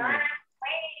look good on me,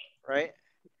 right?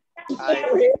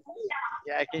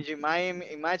 Yeah, can you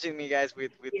imagine me, guys,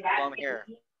 with blonde hair?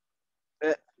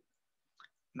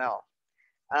 No.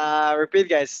 Repeat,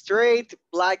 guys. Straight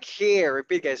black hair.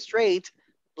 Repeat, guys. Straight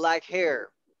black hair.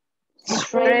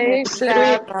 Straight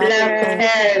black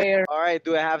hair. All right.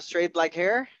 Do I have straight black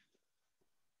hair?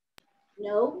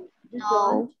 No, you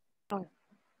don't.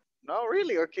 No,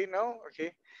 really? Okay, no.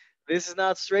 Okay. This is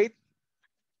not straight.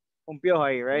 Un piojo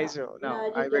ahí, right? So no.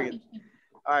 All right, very good.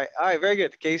 All right, very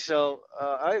good. Okay, so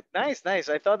nice.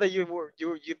 I thought that you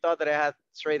thought that I had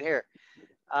straight hair.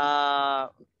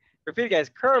 Repeat, guys.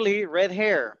 Curly red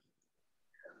hair.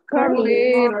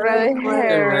 Curly red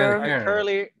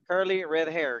hair. Curly red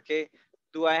hair. Okay.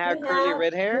 Do I have curly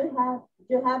red hair?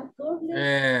 You have curly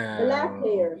black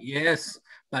hair. Yes,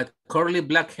 but curly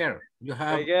black hair. You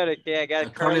have very good. Okay, I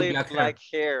got curly black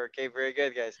hair. Okay, very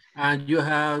good, guys. And you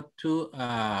have to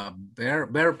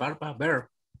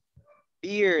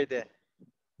beard.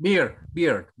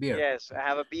 Yes, I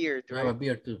have a beard. You have a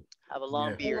beard too. I have a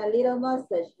long beard. And a little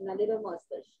mustache.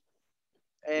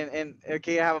 And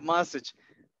okay, I have a mustache.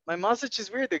 My mustache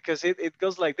is weird because it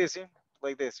goes like this, see?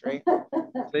 Like this, right?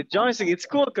 The joins, it's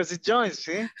cool because it joins,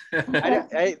 see?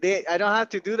 I don't have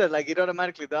to do that, like it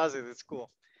automatically does it. It's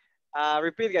cool.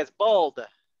 Repeat, guys. Bald.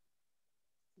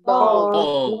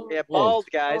 Yeah, bald,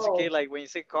 guys. Okay, like when you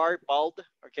say car, bald.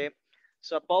 Okay,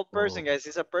 so a bald person, guys,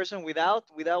 is a person without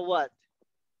what?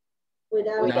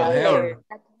 Without hair.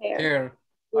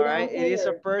 All right, it is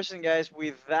a person, guys,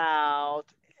 without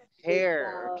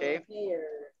hair. Okay.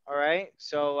 All right.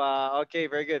 So okay,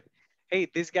 very good. Hey,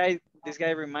 this guy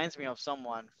reminds me of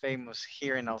someone famous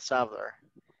here in El Salvador,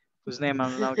 whose name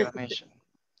I'm not gonna mention.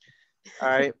 All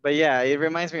right, but yeah, it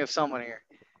reminds me of someone here.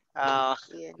 All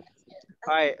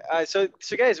right, so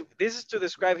guys, this is to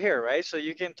describe hair, right? So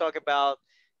you can talk about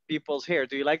people's hair.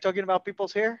 Do you like talking about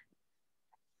people's hair?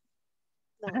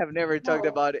 No. I have never talked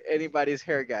about anybody's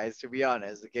hair, guys, to be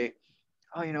honest. Okay.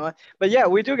 Oh, you know what? But yeah,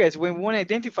 we do, guys. When we want to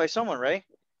identify someone, right?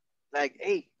 Like,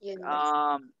 hey,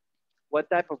 what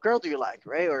type of girl do you like,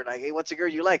 right? Or like, hey, what's the girl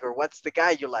you like? Or what's the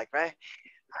guy you like, right?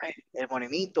 Right. El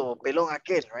morenito, pelón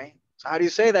aquel, right? So how do you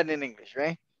say that in English,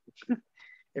 right?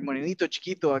 El morenito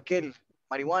chiquito aquel,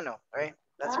 marihuano, right?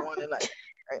 That's the one I like,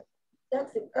 right? All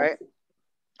right.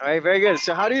 All right, very good.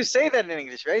 So how do you say that in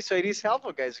English, right? So it is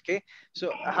helpful, guys, okay?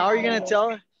 So how are you going to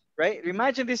tell, right?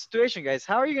 Imagine this situation, guys.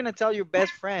 How are you going to tell your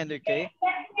best friend, okay,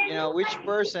 you know, which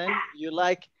person you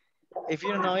like if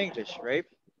you don't know English, right?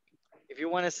 If you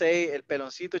want to say el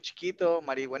peloncito chiquito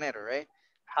marihuanero, right?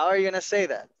 How are you going to say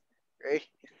that, right?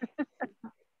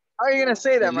 How are you going to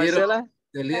say that, Marcela?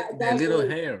 The little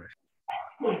hair.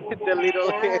 The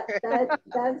little hair.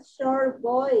 That short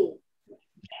boy.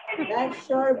 That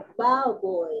short bow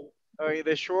boy. Okay,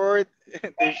 the short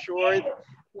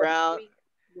brown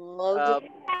bald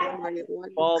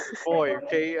boy.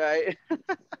 Okay, right.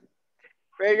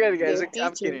 Very good, guys.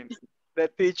 I'm kidding. The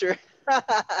teacher.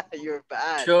 You're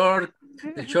bad.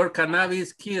 The short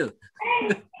cannabis kid.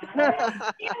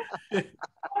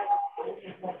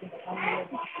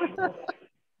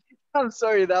 I'm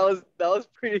sorry. That was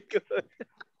pretty good.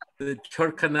 The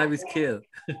short cannabis kid.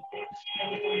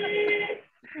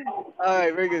 All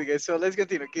right, very good, guys. So let's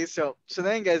continue. Okay, so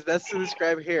then, guys, that's to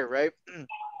describe hair, right?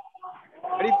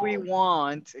 What if we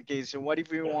want? Okay, so what if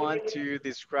we want to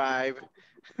describe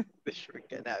the short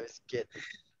cannabis kid?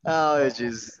 Oh,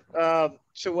 jeez.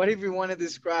 So what if we want to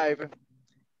describe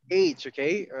age?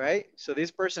 Okay, all right. So this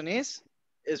person is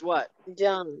what?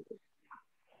 John.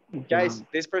 Guys,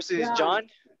 this person is John.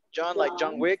 John, like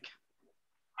John Wick.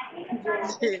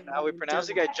 How we pronounce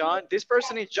it, guys? John. This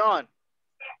person is John.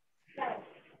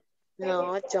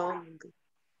 No, Jong.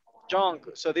 Jong.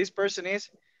 So this person is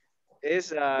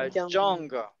Jong.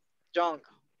 Jong.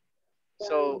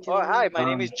 So, oh, hi, my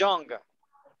name is Jong.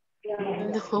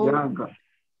 No.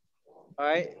 All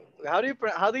right. How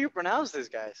do you pronounce this,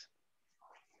 guys?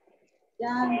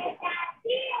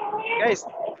 Guys,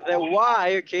 the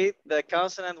Y, okay, the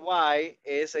consonant Y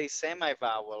is a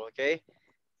semi-vowel, okay?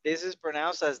 This is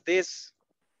pronounced as this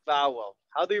vowel.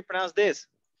 How do you pronounce this?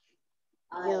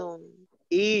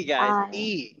 E, guys,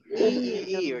 E,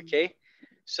 okay?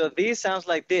 So this sounds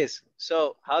like this.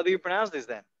 So how do you pronounce this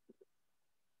then?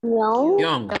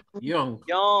 Young.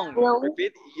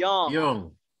 Repeat,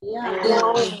 young.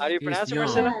 How do you pronounce it,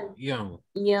 Marcela? Young.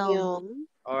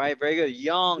 All right, very good.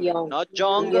 Young. Not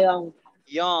young.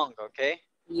 Young, okay?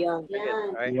 Young.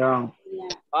 All right. Young.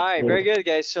 All right, very good,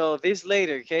 guys. So this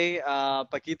later, okay?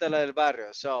 Paquita la del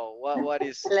barrio. So what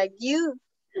is? Like you.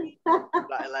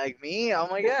 Like me? Oh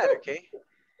my God, okay.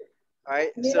 All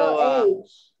right, so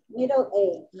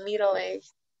Middle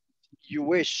age. you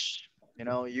wish,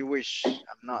 you wish. I'm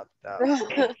not.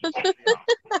 I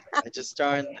just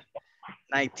turned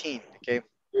 19, okay?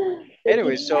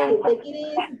 Anyway, so.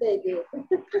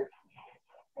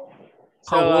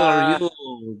 How old are you,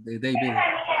 David?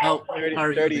 How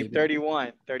are 30, you,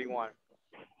 David? 31.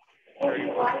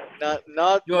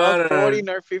 Not 40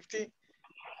 nor 50.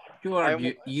 You are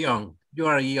young. You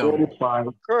are young.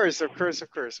 Of course,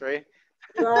 right?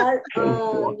 You are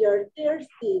on your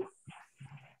 30s.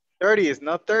 30s,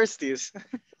 not thirsties.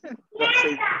 Don't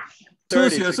say 30s.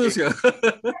 Sucio, Okay. sucio.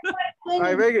 All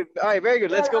right, very good. All right, very good.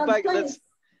 Let's You're go on back. 20s. Let's.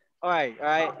 All right, all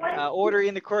right. Order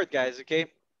in the court, guys.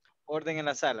 Okay. Orden en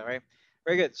la sala, right?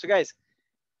 Very good. So, guys,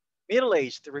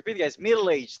 middle-aged. Repeat, guys.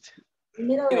 Middle-aged.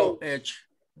 Middle age. Edge.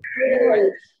 Middle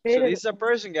age. So this is a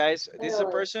person, guys. This is a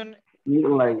person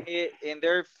Like, in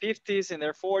their 50s, in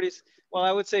their 40s. Well,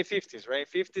 I would say 50s, right?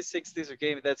 50s, 60s.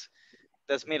 Okay, that's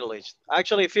middle-aged.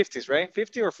 Actually, 50s, right?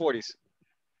 50 or 40s.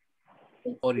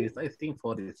 40s, I think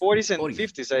 40s. 40s and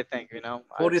 50s, I think. You know.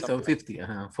 40s something and 50. 40s All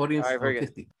right, very and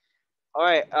good. 50. All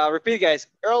right. Repeat, guys.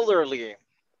 Elderly.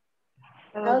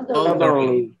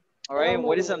 elderly. All right.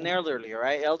 What is an elderly? All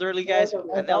right. Elderly, guys.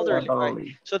 An elderly. All right.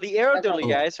 Elderly. So the elderly Oh.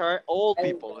 guys are old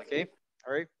people. Okay.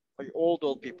 All right. Like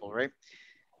old people, right?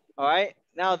 All right.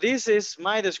 Now this is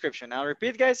my description. Now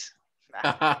repeat, guys.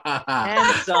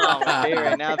 Handsome. Okay.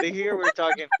 Right now, here we're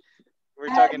talking.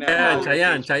 Chayanne,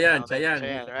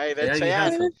 Right? That's Chayanne is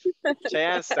handsome.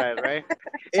 Cheyenne style, right?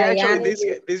 Hey, actually,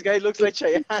 this guy looks like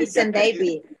Cheyenne. It's a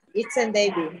David. It's a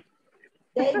David.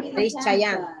 It's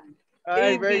Chayanne. All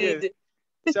right, very good.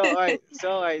 So, all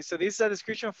right, so this is a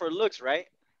description for looks, right?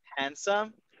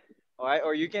 Handsome, all right,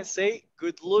 or you can say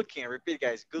good looking. Repeat,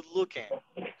 guys, good looking.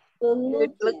 Good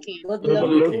looking. Good Good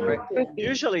looking. looking. Right?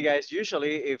 Usually, guys,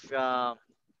 if oh,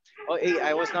 hey,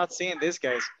 I was not seeing this,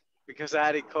 guys, because I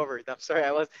had it covered. I'm sorry,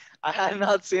 I had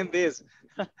not seen this.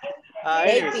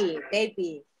 Anyways,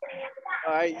 David.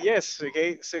 all right, yes,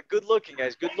 okay. So good looking,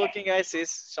 guys. Good looking, guys, is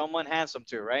someone handsome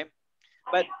too, right?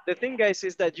 But the thing, guys,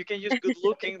 is that you can use good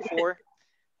looking for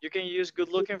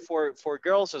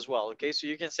girls as well. Okay, so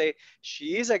you can say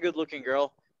she is a good looking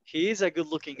girl, he is a good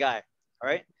looking guy. All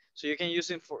right, so you can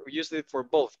use it for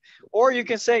both, or you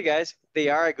can say, guys, they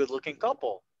are a good looking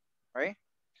couple, right?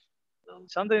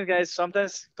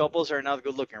 Sometimes couples are not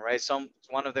good looking, right?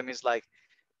 One of them is like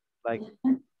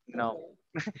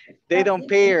they don't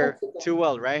pair too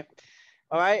well, right?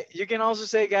 All right, you can also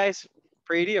say, guys,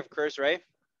 pretty, of course, right?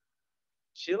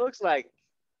 She looks like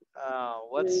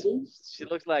she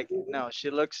looks like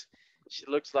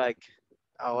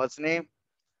what's the name?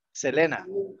 Selena,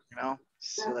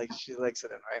 she likes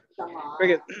Selena, right?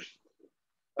 Very good.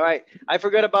 All right, I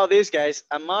forgot about this, guys.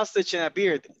 A mustache and a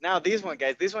beard. Now this one,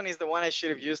 guys, this one is the one I should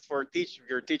have used for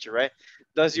your teacher, right?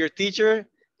 Does your teacher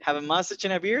have a mustache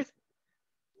and a beard?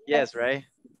 Yes, right?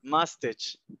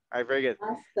 Mustache. All right, very good.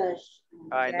 Mustache.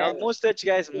 All right, not mustache,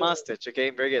 guys, mustache. Okay,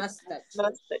 very good.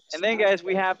 Mustache. And then, guys,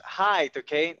 we have height.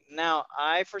 Okay, now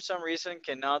I for some reason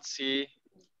cannot see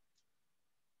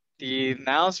the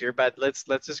nouns here, but let's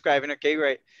describe it. Okay,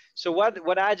 great. So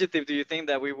what adjective do you think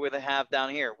that we would have down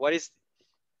here? What is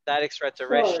that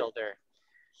extraterrestrial there?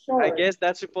 Short. I guess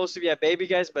that's supposed to be a baby,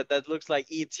 guys, but that looks like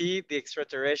E.T., the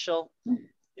extraterrestrial.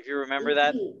 If you remember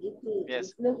that.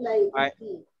 Yes. Look like All right.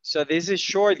 So this is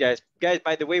short, guys. Guys,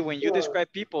 by the way, when you Short.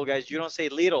 describe people, guys, you don't say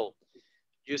little.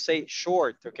 You say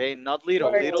short, okay? Not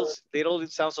little. Little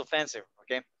it sounds offensive,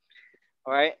 okay?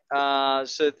 All right.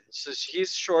 So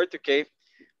he's short, okay?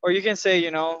 Or you can say,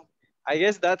 I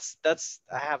guess that's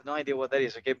I have no idea what that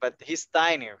is, okay? But he's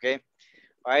tiny, okay?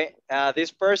 All right.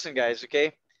 This person, guys,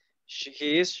 okay?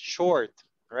 He is short,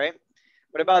 right?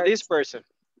 What about this person?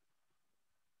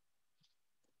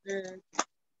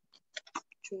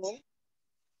 Tall.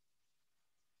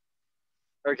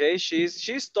 Okay,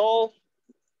 she's tall.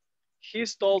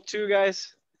 He's tall too,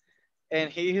 guys. And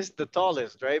he is the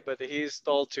tallest, right? But he's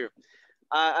tall too.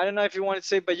 I don't know if you want to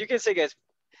say, but you can say, guys.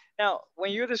 Now, when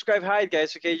you describe height,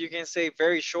 guys, okay, you can say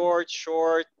very short,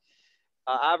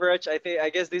 average. I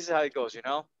guess this is how it goes, You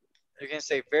can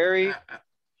say very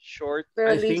short.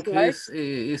 I think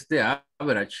is the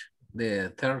average.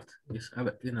 The third is in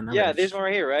an average. Yeah, this one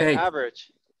right here, right? Height.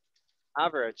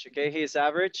 Average. Okay, he's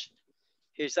average.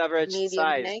 He's average Medium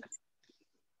size. height.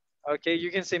 Okay,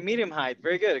 you can say medium height.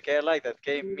 Very good. Okay, I like that.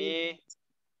 Okay, medium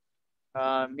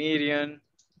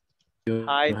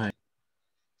height.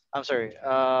 I'm sorry.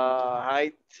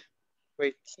 Height.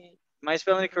 Wait, am I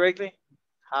spelling it correctly?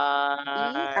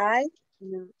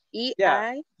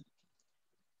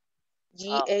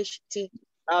 E-I-G-H-T.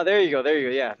 Oh, there you go.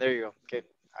 Yeah, there you go. Okay.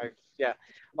 Yeah.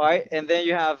 All right, and then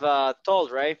you have tall,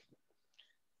 right?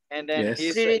 And then yes.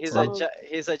 he's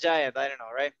a giant. I don't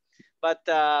know, right? But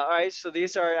all right, so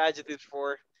these are adjectives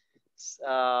for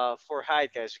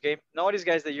height, guys. Okay. Notice,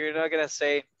 guys, that you're not gonna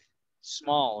say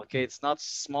small. Okay, it's not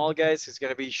small, guys. It's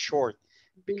gonna be short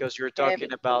because you're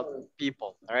talking about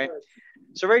people. All right.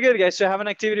 So very good, guys. So I have an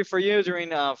activity for you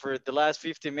during for the last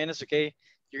 15 minutes. Okay.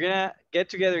 You're gonna get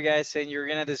together, guys, and you're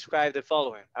gonna describe the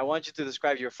following. I want you to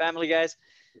describe your family, guys.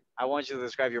 I want you to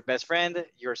describe your best friend,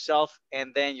 yourself,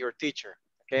 and then your teacher.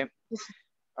 Okay.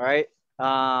 All right.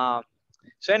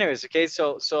 So anyways, okay.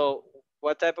 So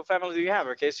what type of family do you have?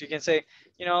 Okay. So you can say,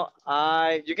 you know,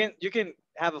 you can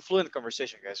have a fluent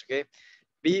conversation, guys. Okay.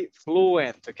 Be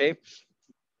fluent. Okay.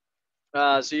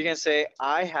 So you can say,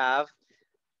 I have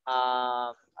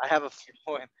a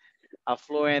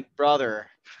fluent brother.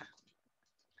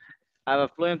 I have a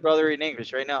fluent brother in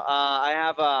English right now. I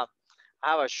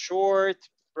have a short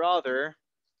brother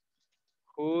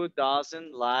who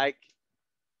doesn't like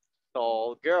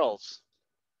tall girls,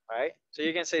 right? So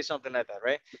you can say something like that,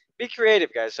 right? Be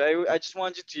creative, guys. I just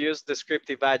want you to use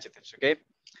descriptive adjectives, okay?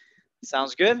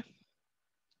 Sounds good?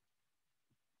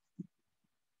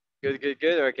 Good, good,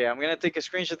 good. Okay, I'm gonna take a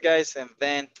screenshot, guys, and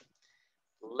then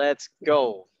let's go.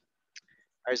 All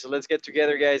right, so let's get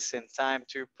together, guys, and time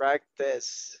to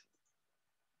practice.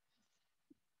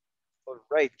 All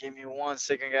right, give me 1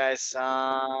 second, guys.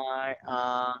 I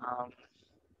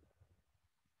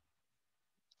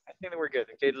think that we're good.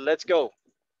 Okay, let's go.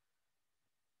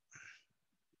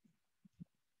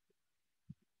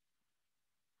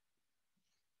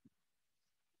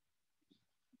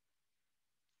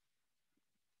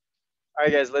 All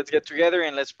right, guys, let's get together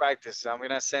and let's practice. I'm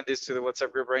gonna send this to the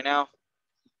WhatsApp group right now.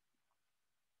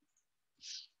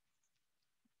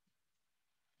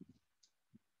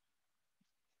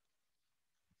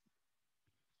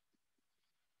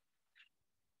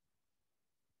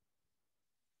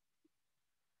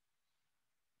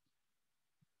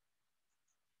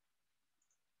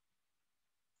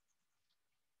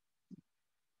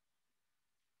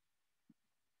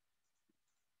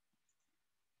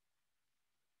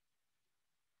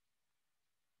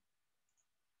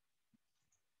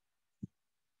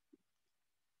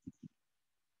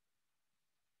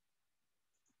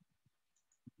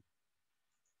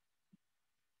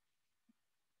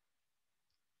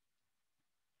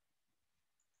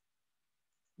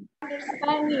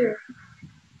 Understand you.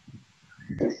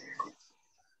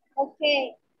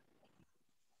 Okay.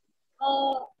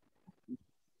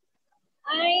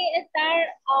 I start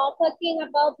talking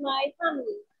about my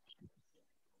family.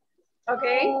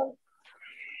 Okay.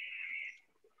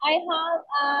 I have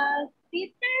a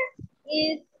sister.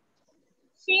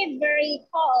 She's very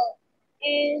tall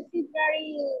and she's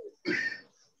very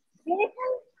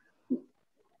beautiful.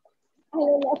 I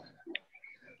don't know.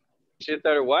 She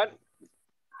started what?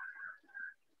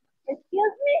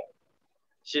 Excuse me.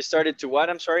 She started to what?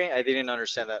 I'm sorry, I didn't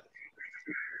understand that.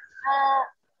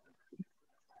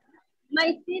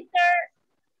 My sister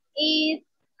is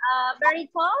very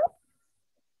tall.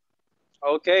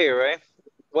 Okay, all right.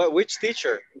 What? Which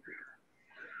teacher?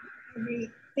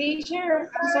 Teacher,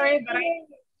 I'm sorry, but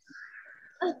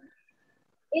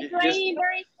It's raining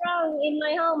very strong in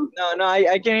my home. No,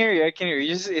 I can hear you. I can hear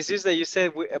you. It's just that you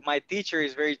said my teacher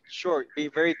is very short,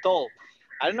 very tall.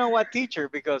 I don't know what teacher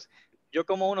because yo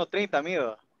como 1.30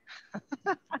 mido.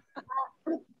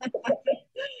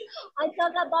 I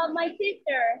talk about my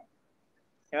sister.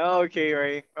 Okay,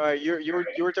 right. All right. You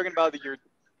were talking about your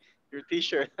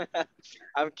teacher.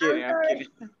 I'm kidding. I'm kidding.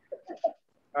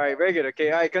 All right, very good.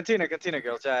 Okay, all right, continue,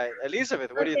 girls.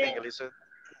 Elizabeth, what do you think, Elizabeth?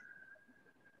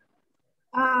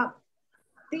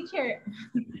 Teacher,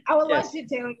 I would Yes. like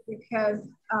to tell you because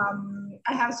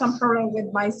I have some problem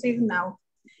with my signal.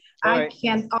 All I right.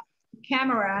 can't open the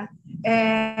camera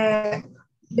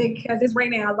because it's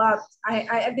raining a lot.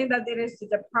 I think that is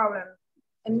the problem.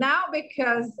 And now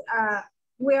because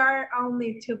we are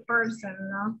only 2 persons,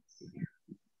 no?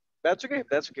 That's okay.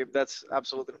 That's okay. That's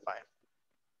absolutely fine.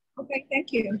 Okay,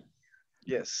 thank you.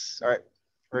 Yes. All right.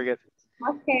 Very good.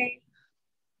 Okay.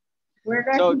 We're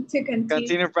going to continue.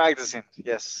 Continue practicing.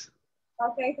 Yes.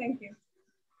 Okay, thank you.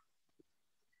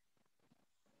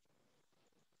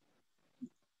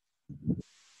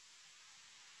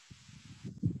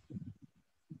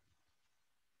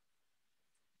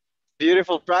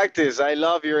 Beautiful practice. I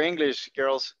love your English,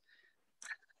 girls.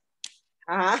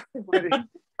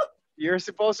 You're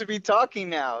supposed to be talking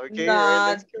now. Okay. No, Right,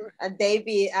 let's go.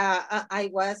 David, I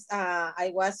was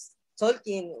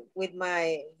talking with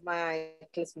my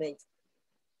classmates.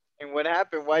 And what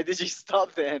happened? Why did you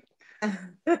stop then?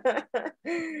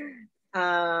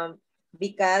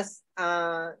 Because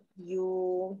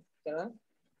you.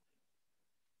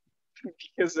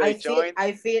 Because I joined.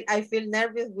 I feel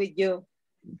nervous with you.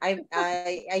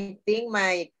 I think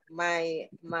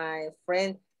my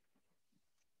friend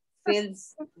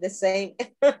feels the same.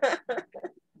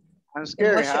 I'm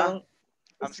scared, emotion, huh?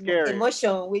 I'm scared.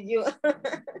 Emotion with you.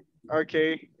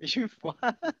 Okay. What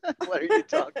are you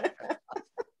talking about?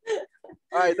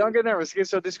 All right, don't get nervous. Okay,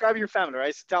 so describe your family,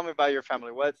 right? So tell me about your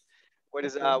family. What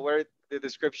is Okay. what are the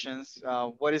descriptions?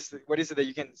 What is it that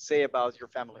you can say about your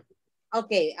family?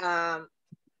 Okay. I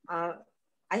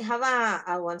have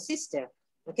a one sister.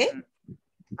 Okay.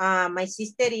 My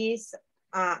sister is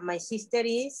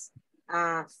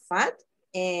fat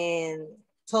and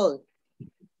tall.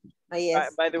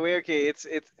 Yes. By the way, okay, it's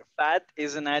fat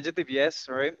is an adjective, yes,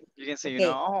 right? You can say, you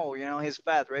know, Okay. oh, you know, he's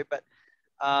fat, right? But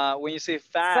when you say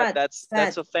fat, Fat.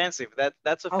 that's offensive.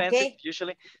 That's offensive Okay.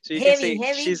 usually. So you can Heavy.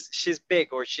 say she's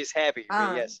big or she's heavy.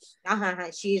 Okay, yes,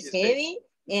 She's she's big. heavy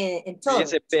and You can tall.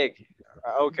 say big.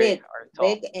 Okay, Big, or tall.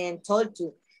 big and tall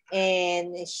too.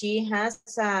 And she has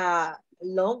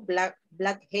long black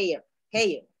hair.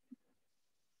 Okay.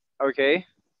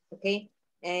 Okay.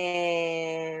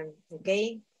 And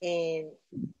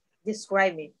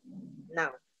describe me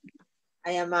now.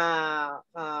 I am a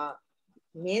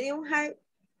medium height.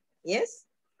 Yes.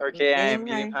 Okay, I am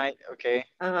Medium medium height. Okay.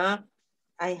 I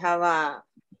have a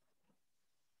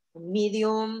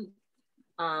medium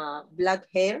black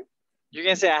hair. You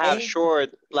can say I have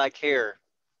short black hair.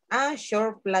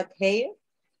 Short black hair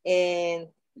and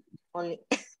only.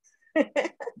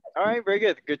 All right, very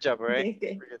good. Good job, all right?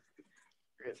 Okay. Very good.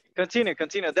 Very good.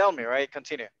 Continue. Tell me, right?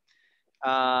 Continue.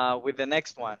 With the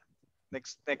next one.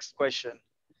 Next question.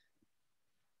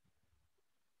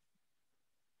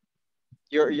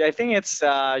 I think it's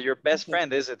your best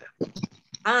friend, isn't it?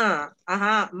 My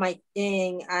No,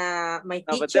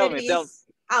 but teacher tell me. is.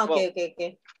 Okay.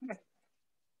 Okay.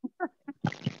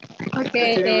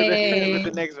 Continue with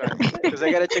the next one, because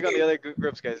I gotta check on the other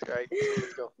groups, guys. All right, so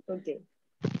let's go. Okay.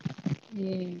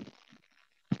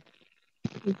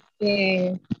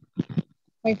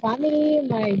 My family,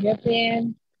 my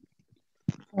girlfriend,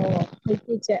 or my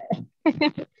teacher.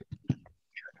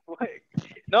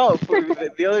 No, for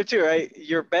the other two, right?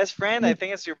 Your best friend, I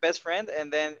think it's your best friend,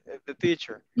 and then the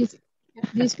teacher.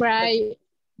 Describe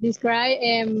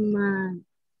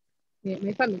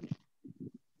my family.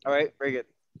 All right, very good.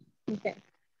 Okay.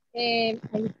 I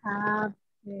have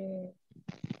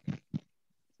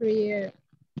three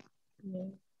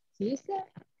sisters.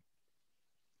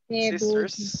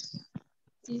 Sisters.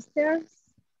 Sisters.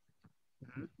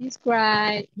 Mm-hmm.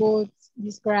 Describe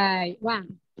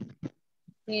one.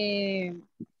 She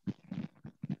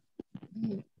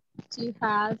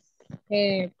has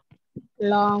a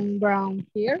long brown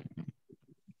hair.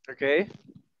 Okay.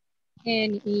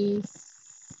 And is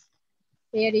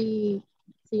very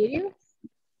serious.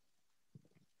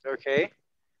 Okay.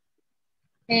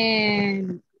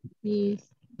 And is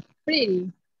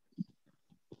pretty.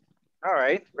 All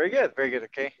right, very good.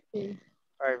 Okay.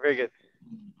 All right, very good.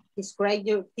 Describe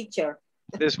your teacher.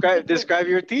 Describe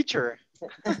your teacher.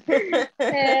 Okay.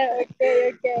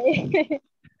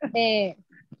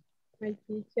 My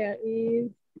teacher is.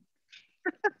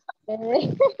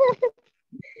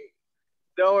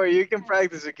 Don't worry, you can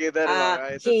practice. Okay, that alone,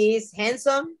 right? He is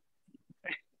handsome.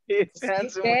 He's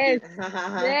handsome. Yes.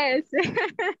 Okay. Yes.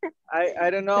 I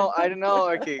don't know.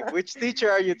 Okay, which teacher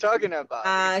are you talking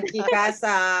about? He has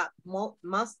a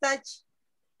mustache.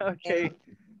 Okay.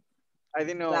 I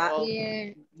didn't know.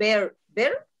 Yeah. Beard.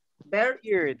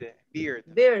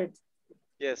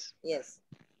 Yes. Yes.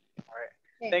 All right.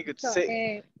 Thank you. So,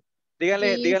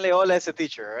 díganle hola a ese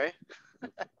teacher, right?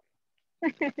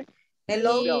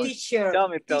 Hello, teacher. Tell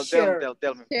me.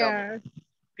 Sure.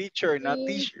 Teacher, not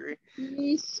teacher.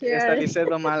 Teacher. Esta Lisette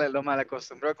lo mal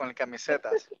acostumbró con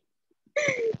camisetas.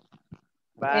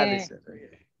 Vale,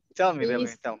 Lisette. Tell me.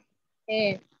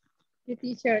 The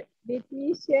teacher is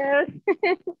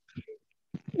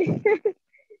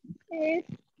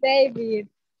David.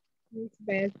 His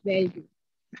best David.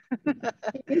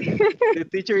 The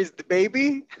teacher is the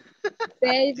baby?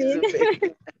 David.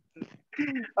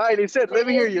 All right, Lisette, let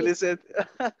me hear you, Lisette.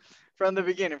 From the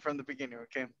beginning,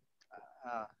 okay?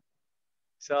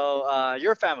 So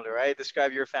your family, right?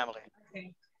 Describe your family.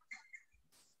 Okay.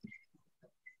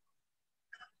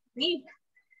 Me?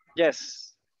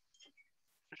 Yes.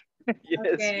 Yes.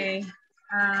 Okay.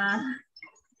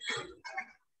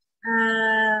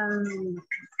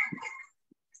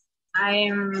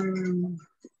 I'm.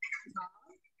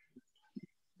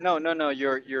 No.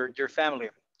 Your family.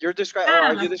 You're describing.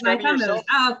 Are you describing yourself?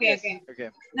 Oh, okay, yes. okay. Okay.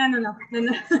 No.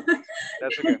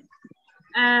 That's okay.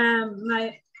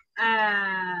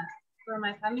 For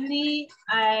my family,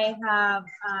 I have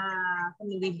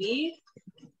family big,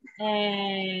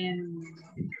 and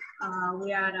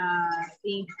we are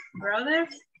 6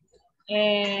 brothers.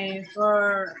 And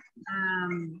for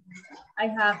I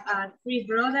have 3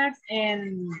 brothers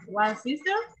and 1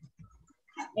 sister.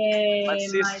 One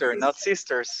sister, not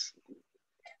sisters.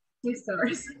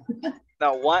 Sisters.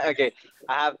 No, one. Okay,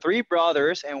 I have 3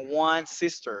 brothers and 1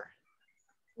 sister.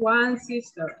 one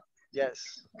sister.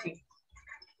 Yes. Okay.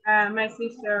 My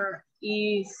sister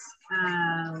is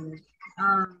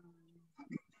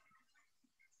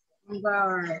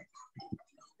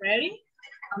ready.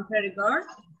 I'm pretty good.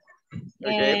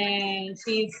 Okay. And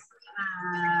she's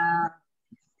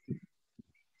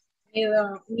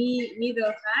middle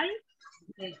high.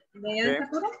 Okay.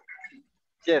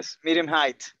 Yes, medium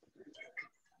height.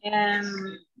 And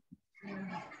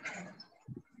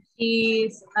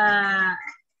she's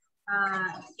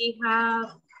she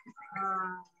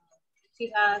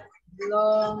has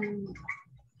long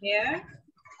hair.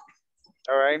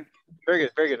 All right. Very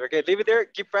good. Very good. Okay, leave it there.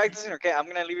 Keep practicing. Okay, I'm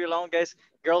gonna leave you alone, guys.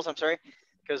 Girls, I'm sorry,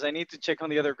 because I need to check on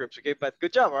the other groups. Okay, but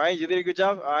good job. All right, you did a good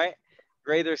job. All right,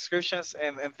 great descriptions,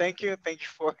 and thank you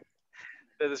for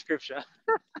the description.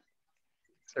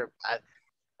 Sorry, bad.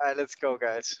 All right, let's go,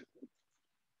 guys.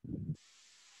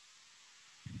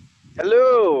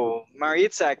 Hello,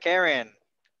 Maritza, Karen.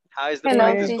 How is the Hello,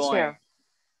 practice teacher. going?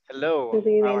 Hello. Good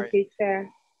evening, teacher.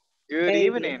 Good Thank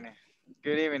evening.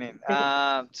 Good evening.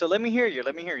 So let me hear you.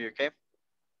 Let me hear you. Okay.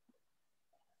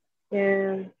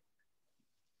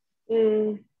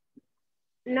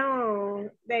 No,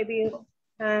 baby.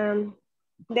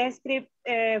 Descript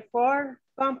for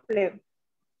complete.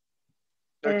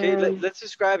 Okay. Let's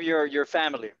describe your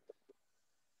family.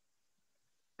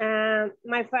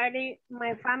 My family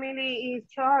is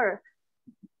short.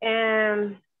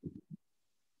 And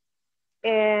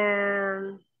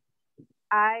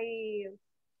I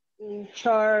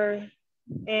short.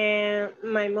 And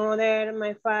my mother,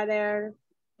 my father,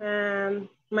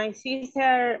 my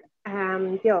sister,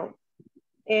 yo.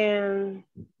 And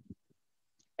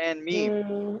me.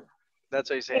 That's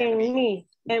what you say.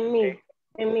 And me.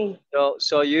 Okay.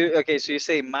 So you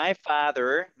say my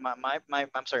father,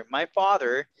 I'm sorry, my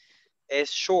father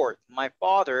is short. My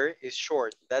father is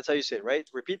short. That's how you say it, right?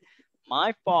 Repeat.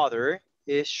 My father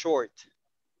is short.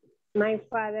 My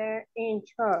father is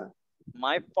short.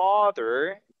 My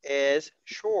father is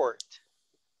short.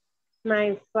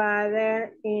 My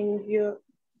father is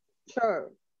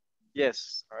short.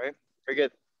 Yes. All right. Very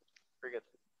good. Very good.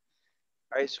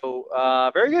 All right. So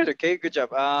very good. Okay. Good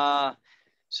job.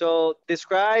 So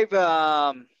describe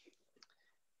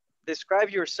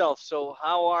yourself. So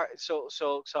how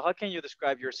can you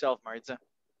describe yourself, Maritza?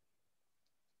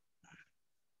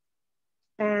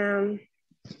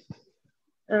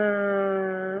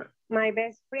 My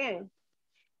best friend.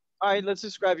 All right, let's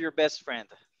describe your best friend.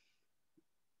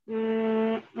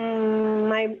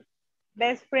 My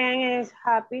best friend is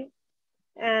happy.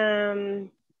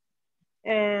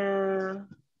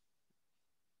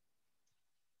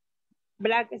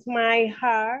 Black is my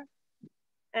hair.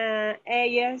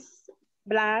 Ella is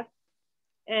black.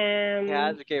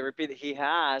 Okay, repeat. He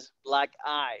has black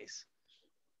eyes.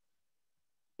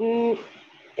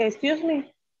 Excuse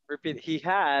me. Repeat. He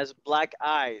has black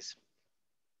eyes.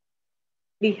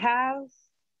 The house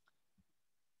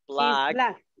black. Is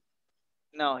black.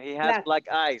 No, he has black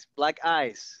eyes. Black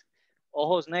eyes.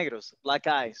 Ojos negros. Black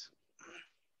eyes.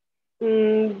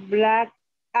 Black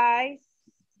eyes.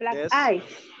 Black yes. eyes.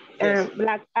 Yes.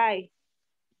 Black eye.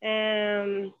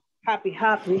 Happy.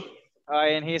 All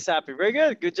right, and he's happy. Very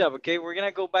good. Good job. Okay, we're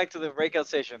gonna go back to the breakout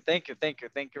session. Thank you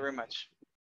very much.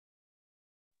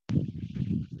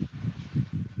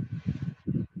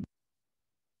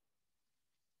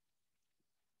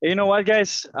 You know what,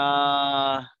 guys?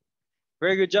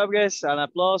 Very good job, guys. An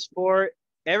applause for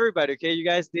everybody. Okay, you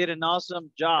guys did an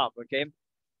awesome job. Okay,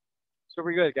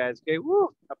 super good, guys. Okay, woo!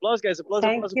 Applause, guys. Applause,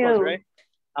 applause, right?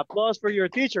 Applause for your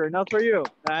teacher, not for you. All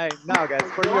right, no, guys,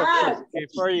 for you, of course. Okay,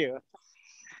 for you.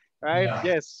 Right? Yeah.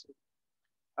 Yes.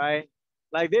 All right.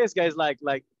 Like this, guys. Like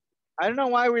I don't know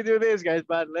why we do this, guys,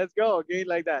 but let's go. Okay,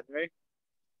 like that, right?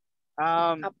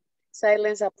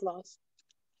 Silence applause.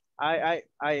 I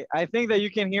think that you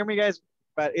can hear me, guys,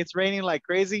 but it's raining like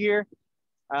crazy here.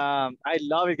 I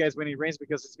love it, guys, when it rains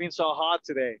because it's been so hot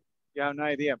today. You have no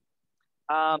idea.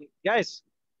 Guys,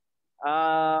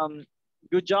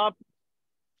 good job.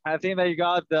 I think that you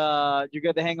got the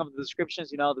hang of the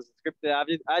descriptions, you know, the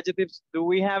descriptive adjectives. Do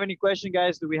we have any question,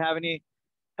 guys? Do we have any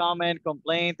comment,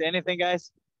 complaint, anything,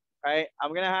 guys? All right,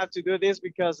 I'm gonna have to do this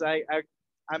because I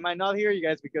might not hear you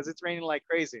guys because it's raining like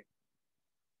crazy.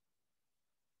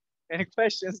 Any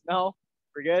questions? No,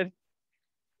 we're good.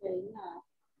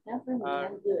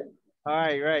 I'm good. All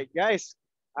right, guys.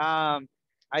 I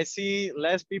see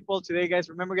less people today, guys.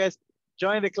 Remember, guys,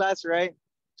 join the class, right?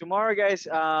 Tomorrow, guys,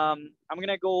 I'm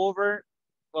gonna go over.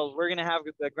 Well, we're gonna have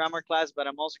the grammar class, but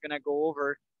I'm also gonna go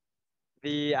over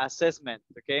the assessment.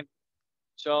 Okay,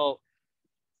 so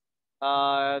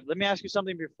Let me ask you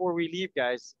something before we leave,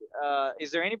 guys.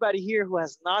 Is there anybody here who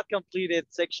has not completed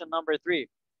section number 3?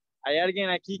 ¿Hay alguien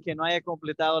aquí que no haya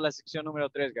completado la sección número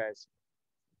 3, guys?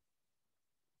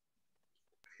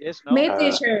 Yes, no? Me,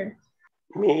 teacher.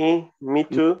 Me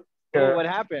too. Oh, what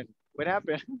happened? What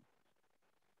happened?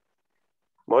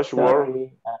 Much work.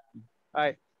 All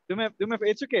right.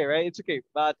 It's okay, right? It's okay.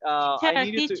 But teacher, I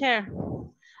need you to... Teacher,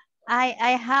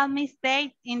 I have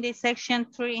mistake in the section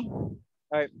 3. All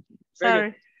right.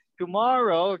 Sorry.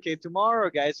 Good. Tomorrow,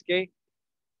 guys, okay?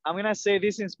 I'm going to say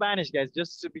this in Spanish, guys,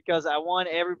 because I want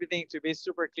everything to be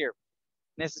super clear.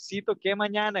 Necesito que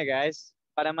mañana, guys,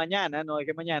 para mañana, no de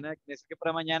que mañana, necesito que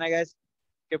para mañana, guys,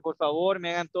 que por favor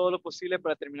me hagan todo lo posible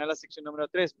para terminar la sección número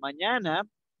 3. Mañana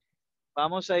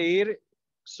vamos a ir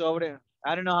sobre,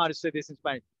 I don't know how to say this in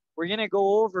Spanish. We're going to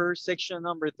go over section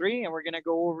number 3 and we're going to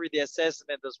go over the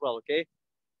assessment as well, okay?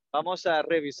 Vamos a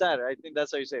revisar, I think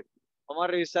that's how you say it. Vamos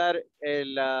a revisar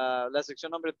la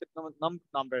sección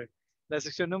la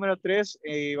sección número 3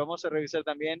 y vamos a revisar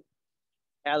también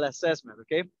el assessment,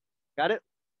 okay? Got it?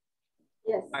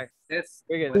 Yes. All right. Yes.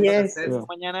 Yes.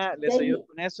 Mañana les ayudo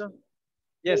con eso.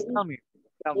 Yes, tell me.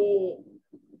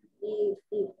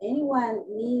 If anyone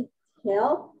needs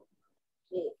help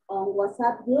on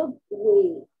WhatsApp group,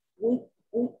 we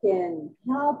can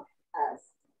help us.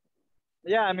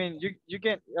 Yeah, I mean, you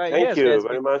can. Thank you guys,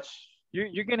 very much.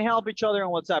 You can help each other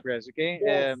on WhatsApp, guys, okay?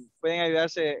 Yes. Pueden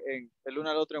ayudarse el uno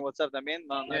al otro en WhatsApp también.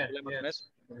 No hay problema con eso.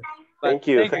 But Thank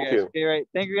you. Guys. Okay, right.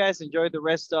 Thank you, guys. Enjoy the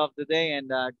rest of the day and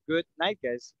good night,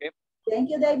 guys. Okay. Thank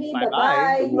you, David.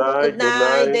 Bye-bye. Bye-bye. Good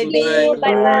night, David.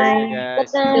 Bye-bye.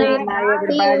 Good night,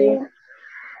 everybody.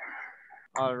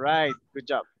 All right. Good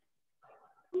job.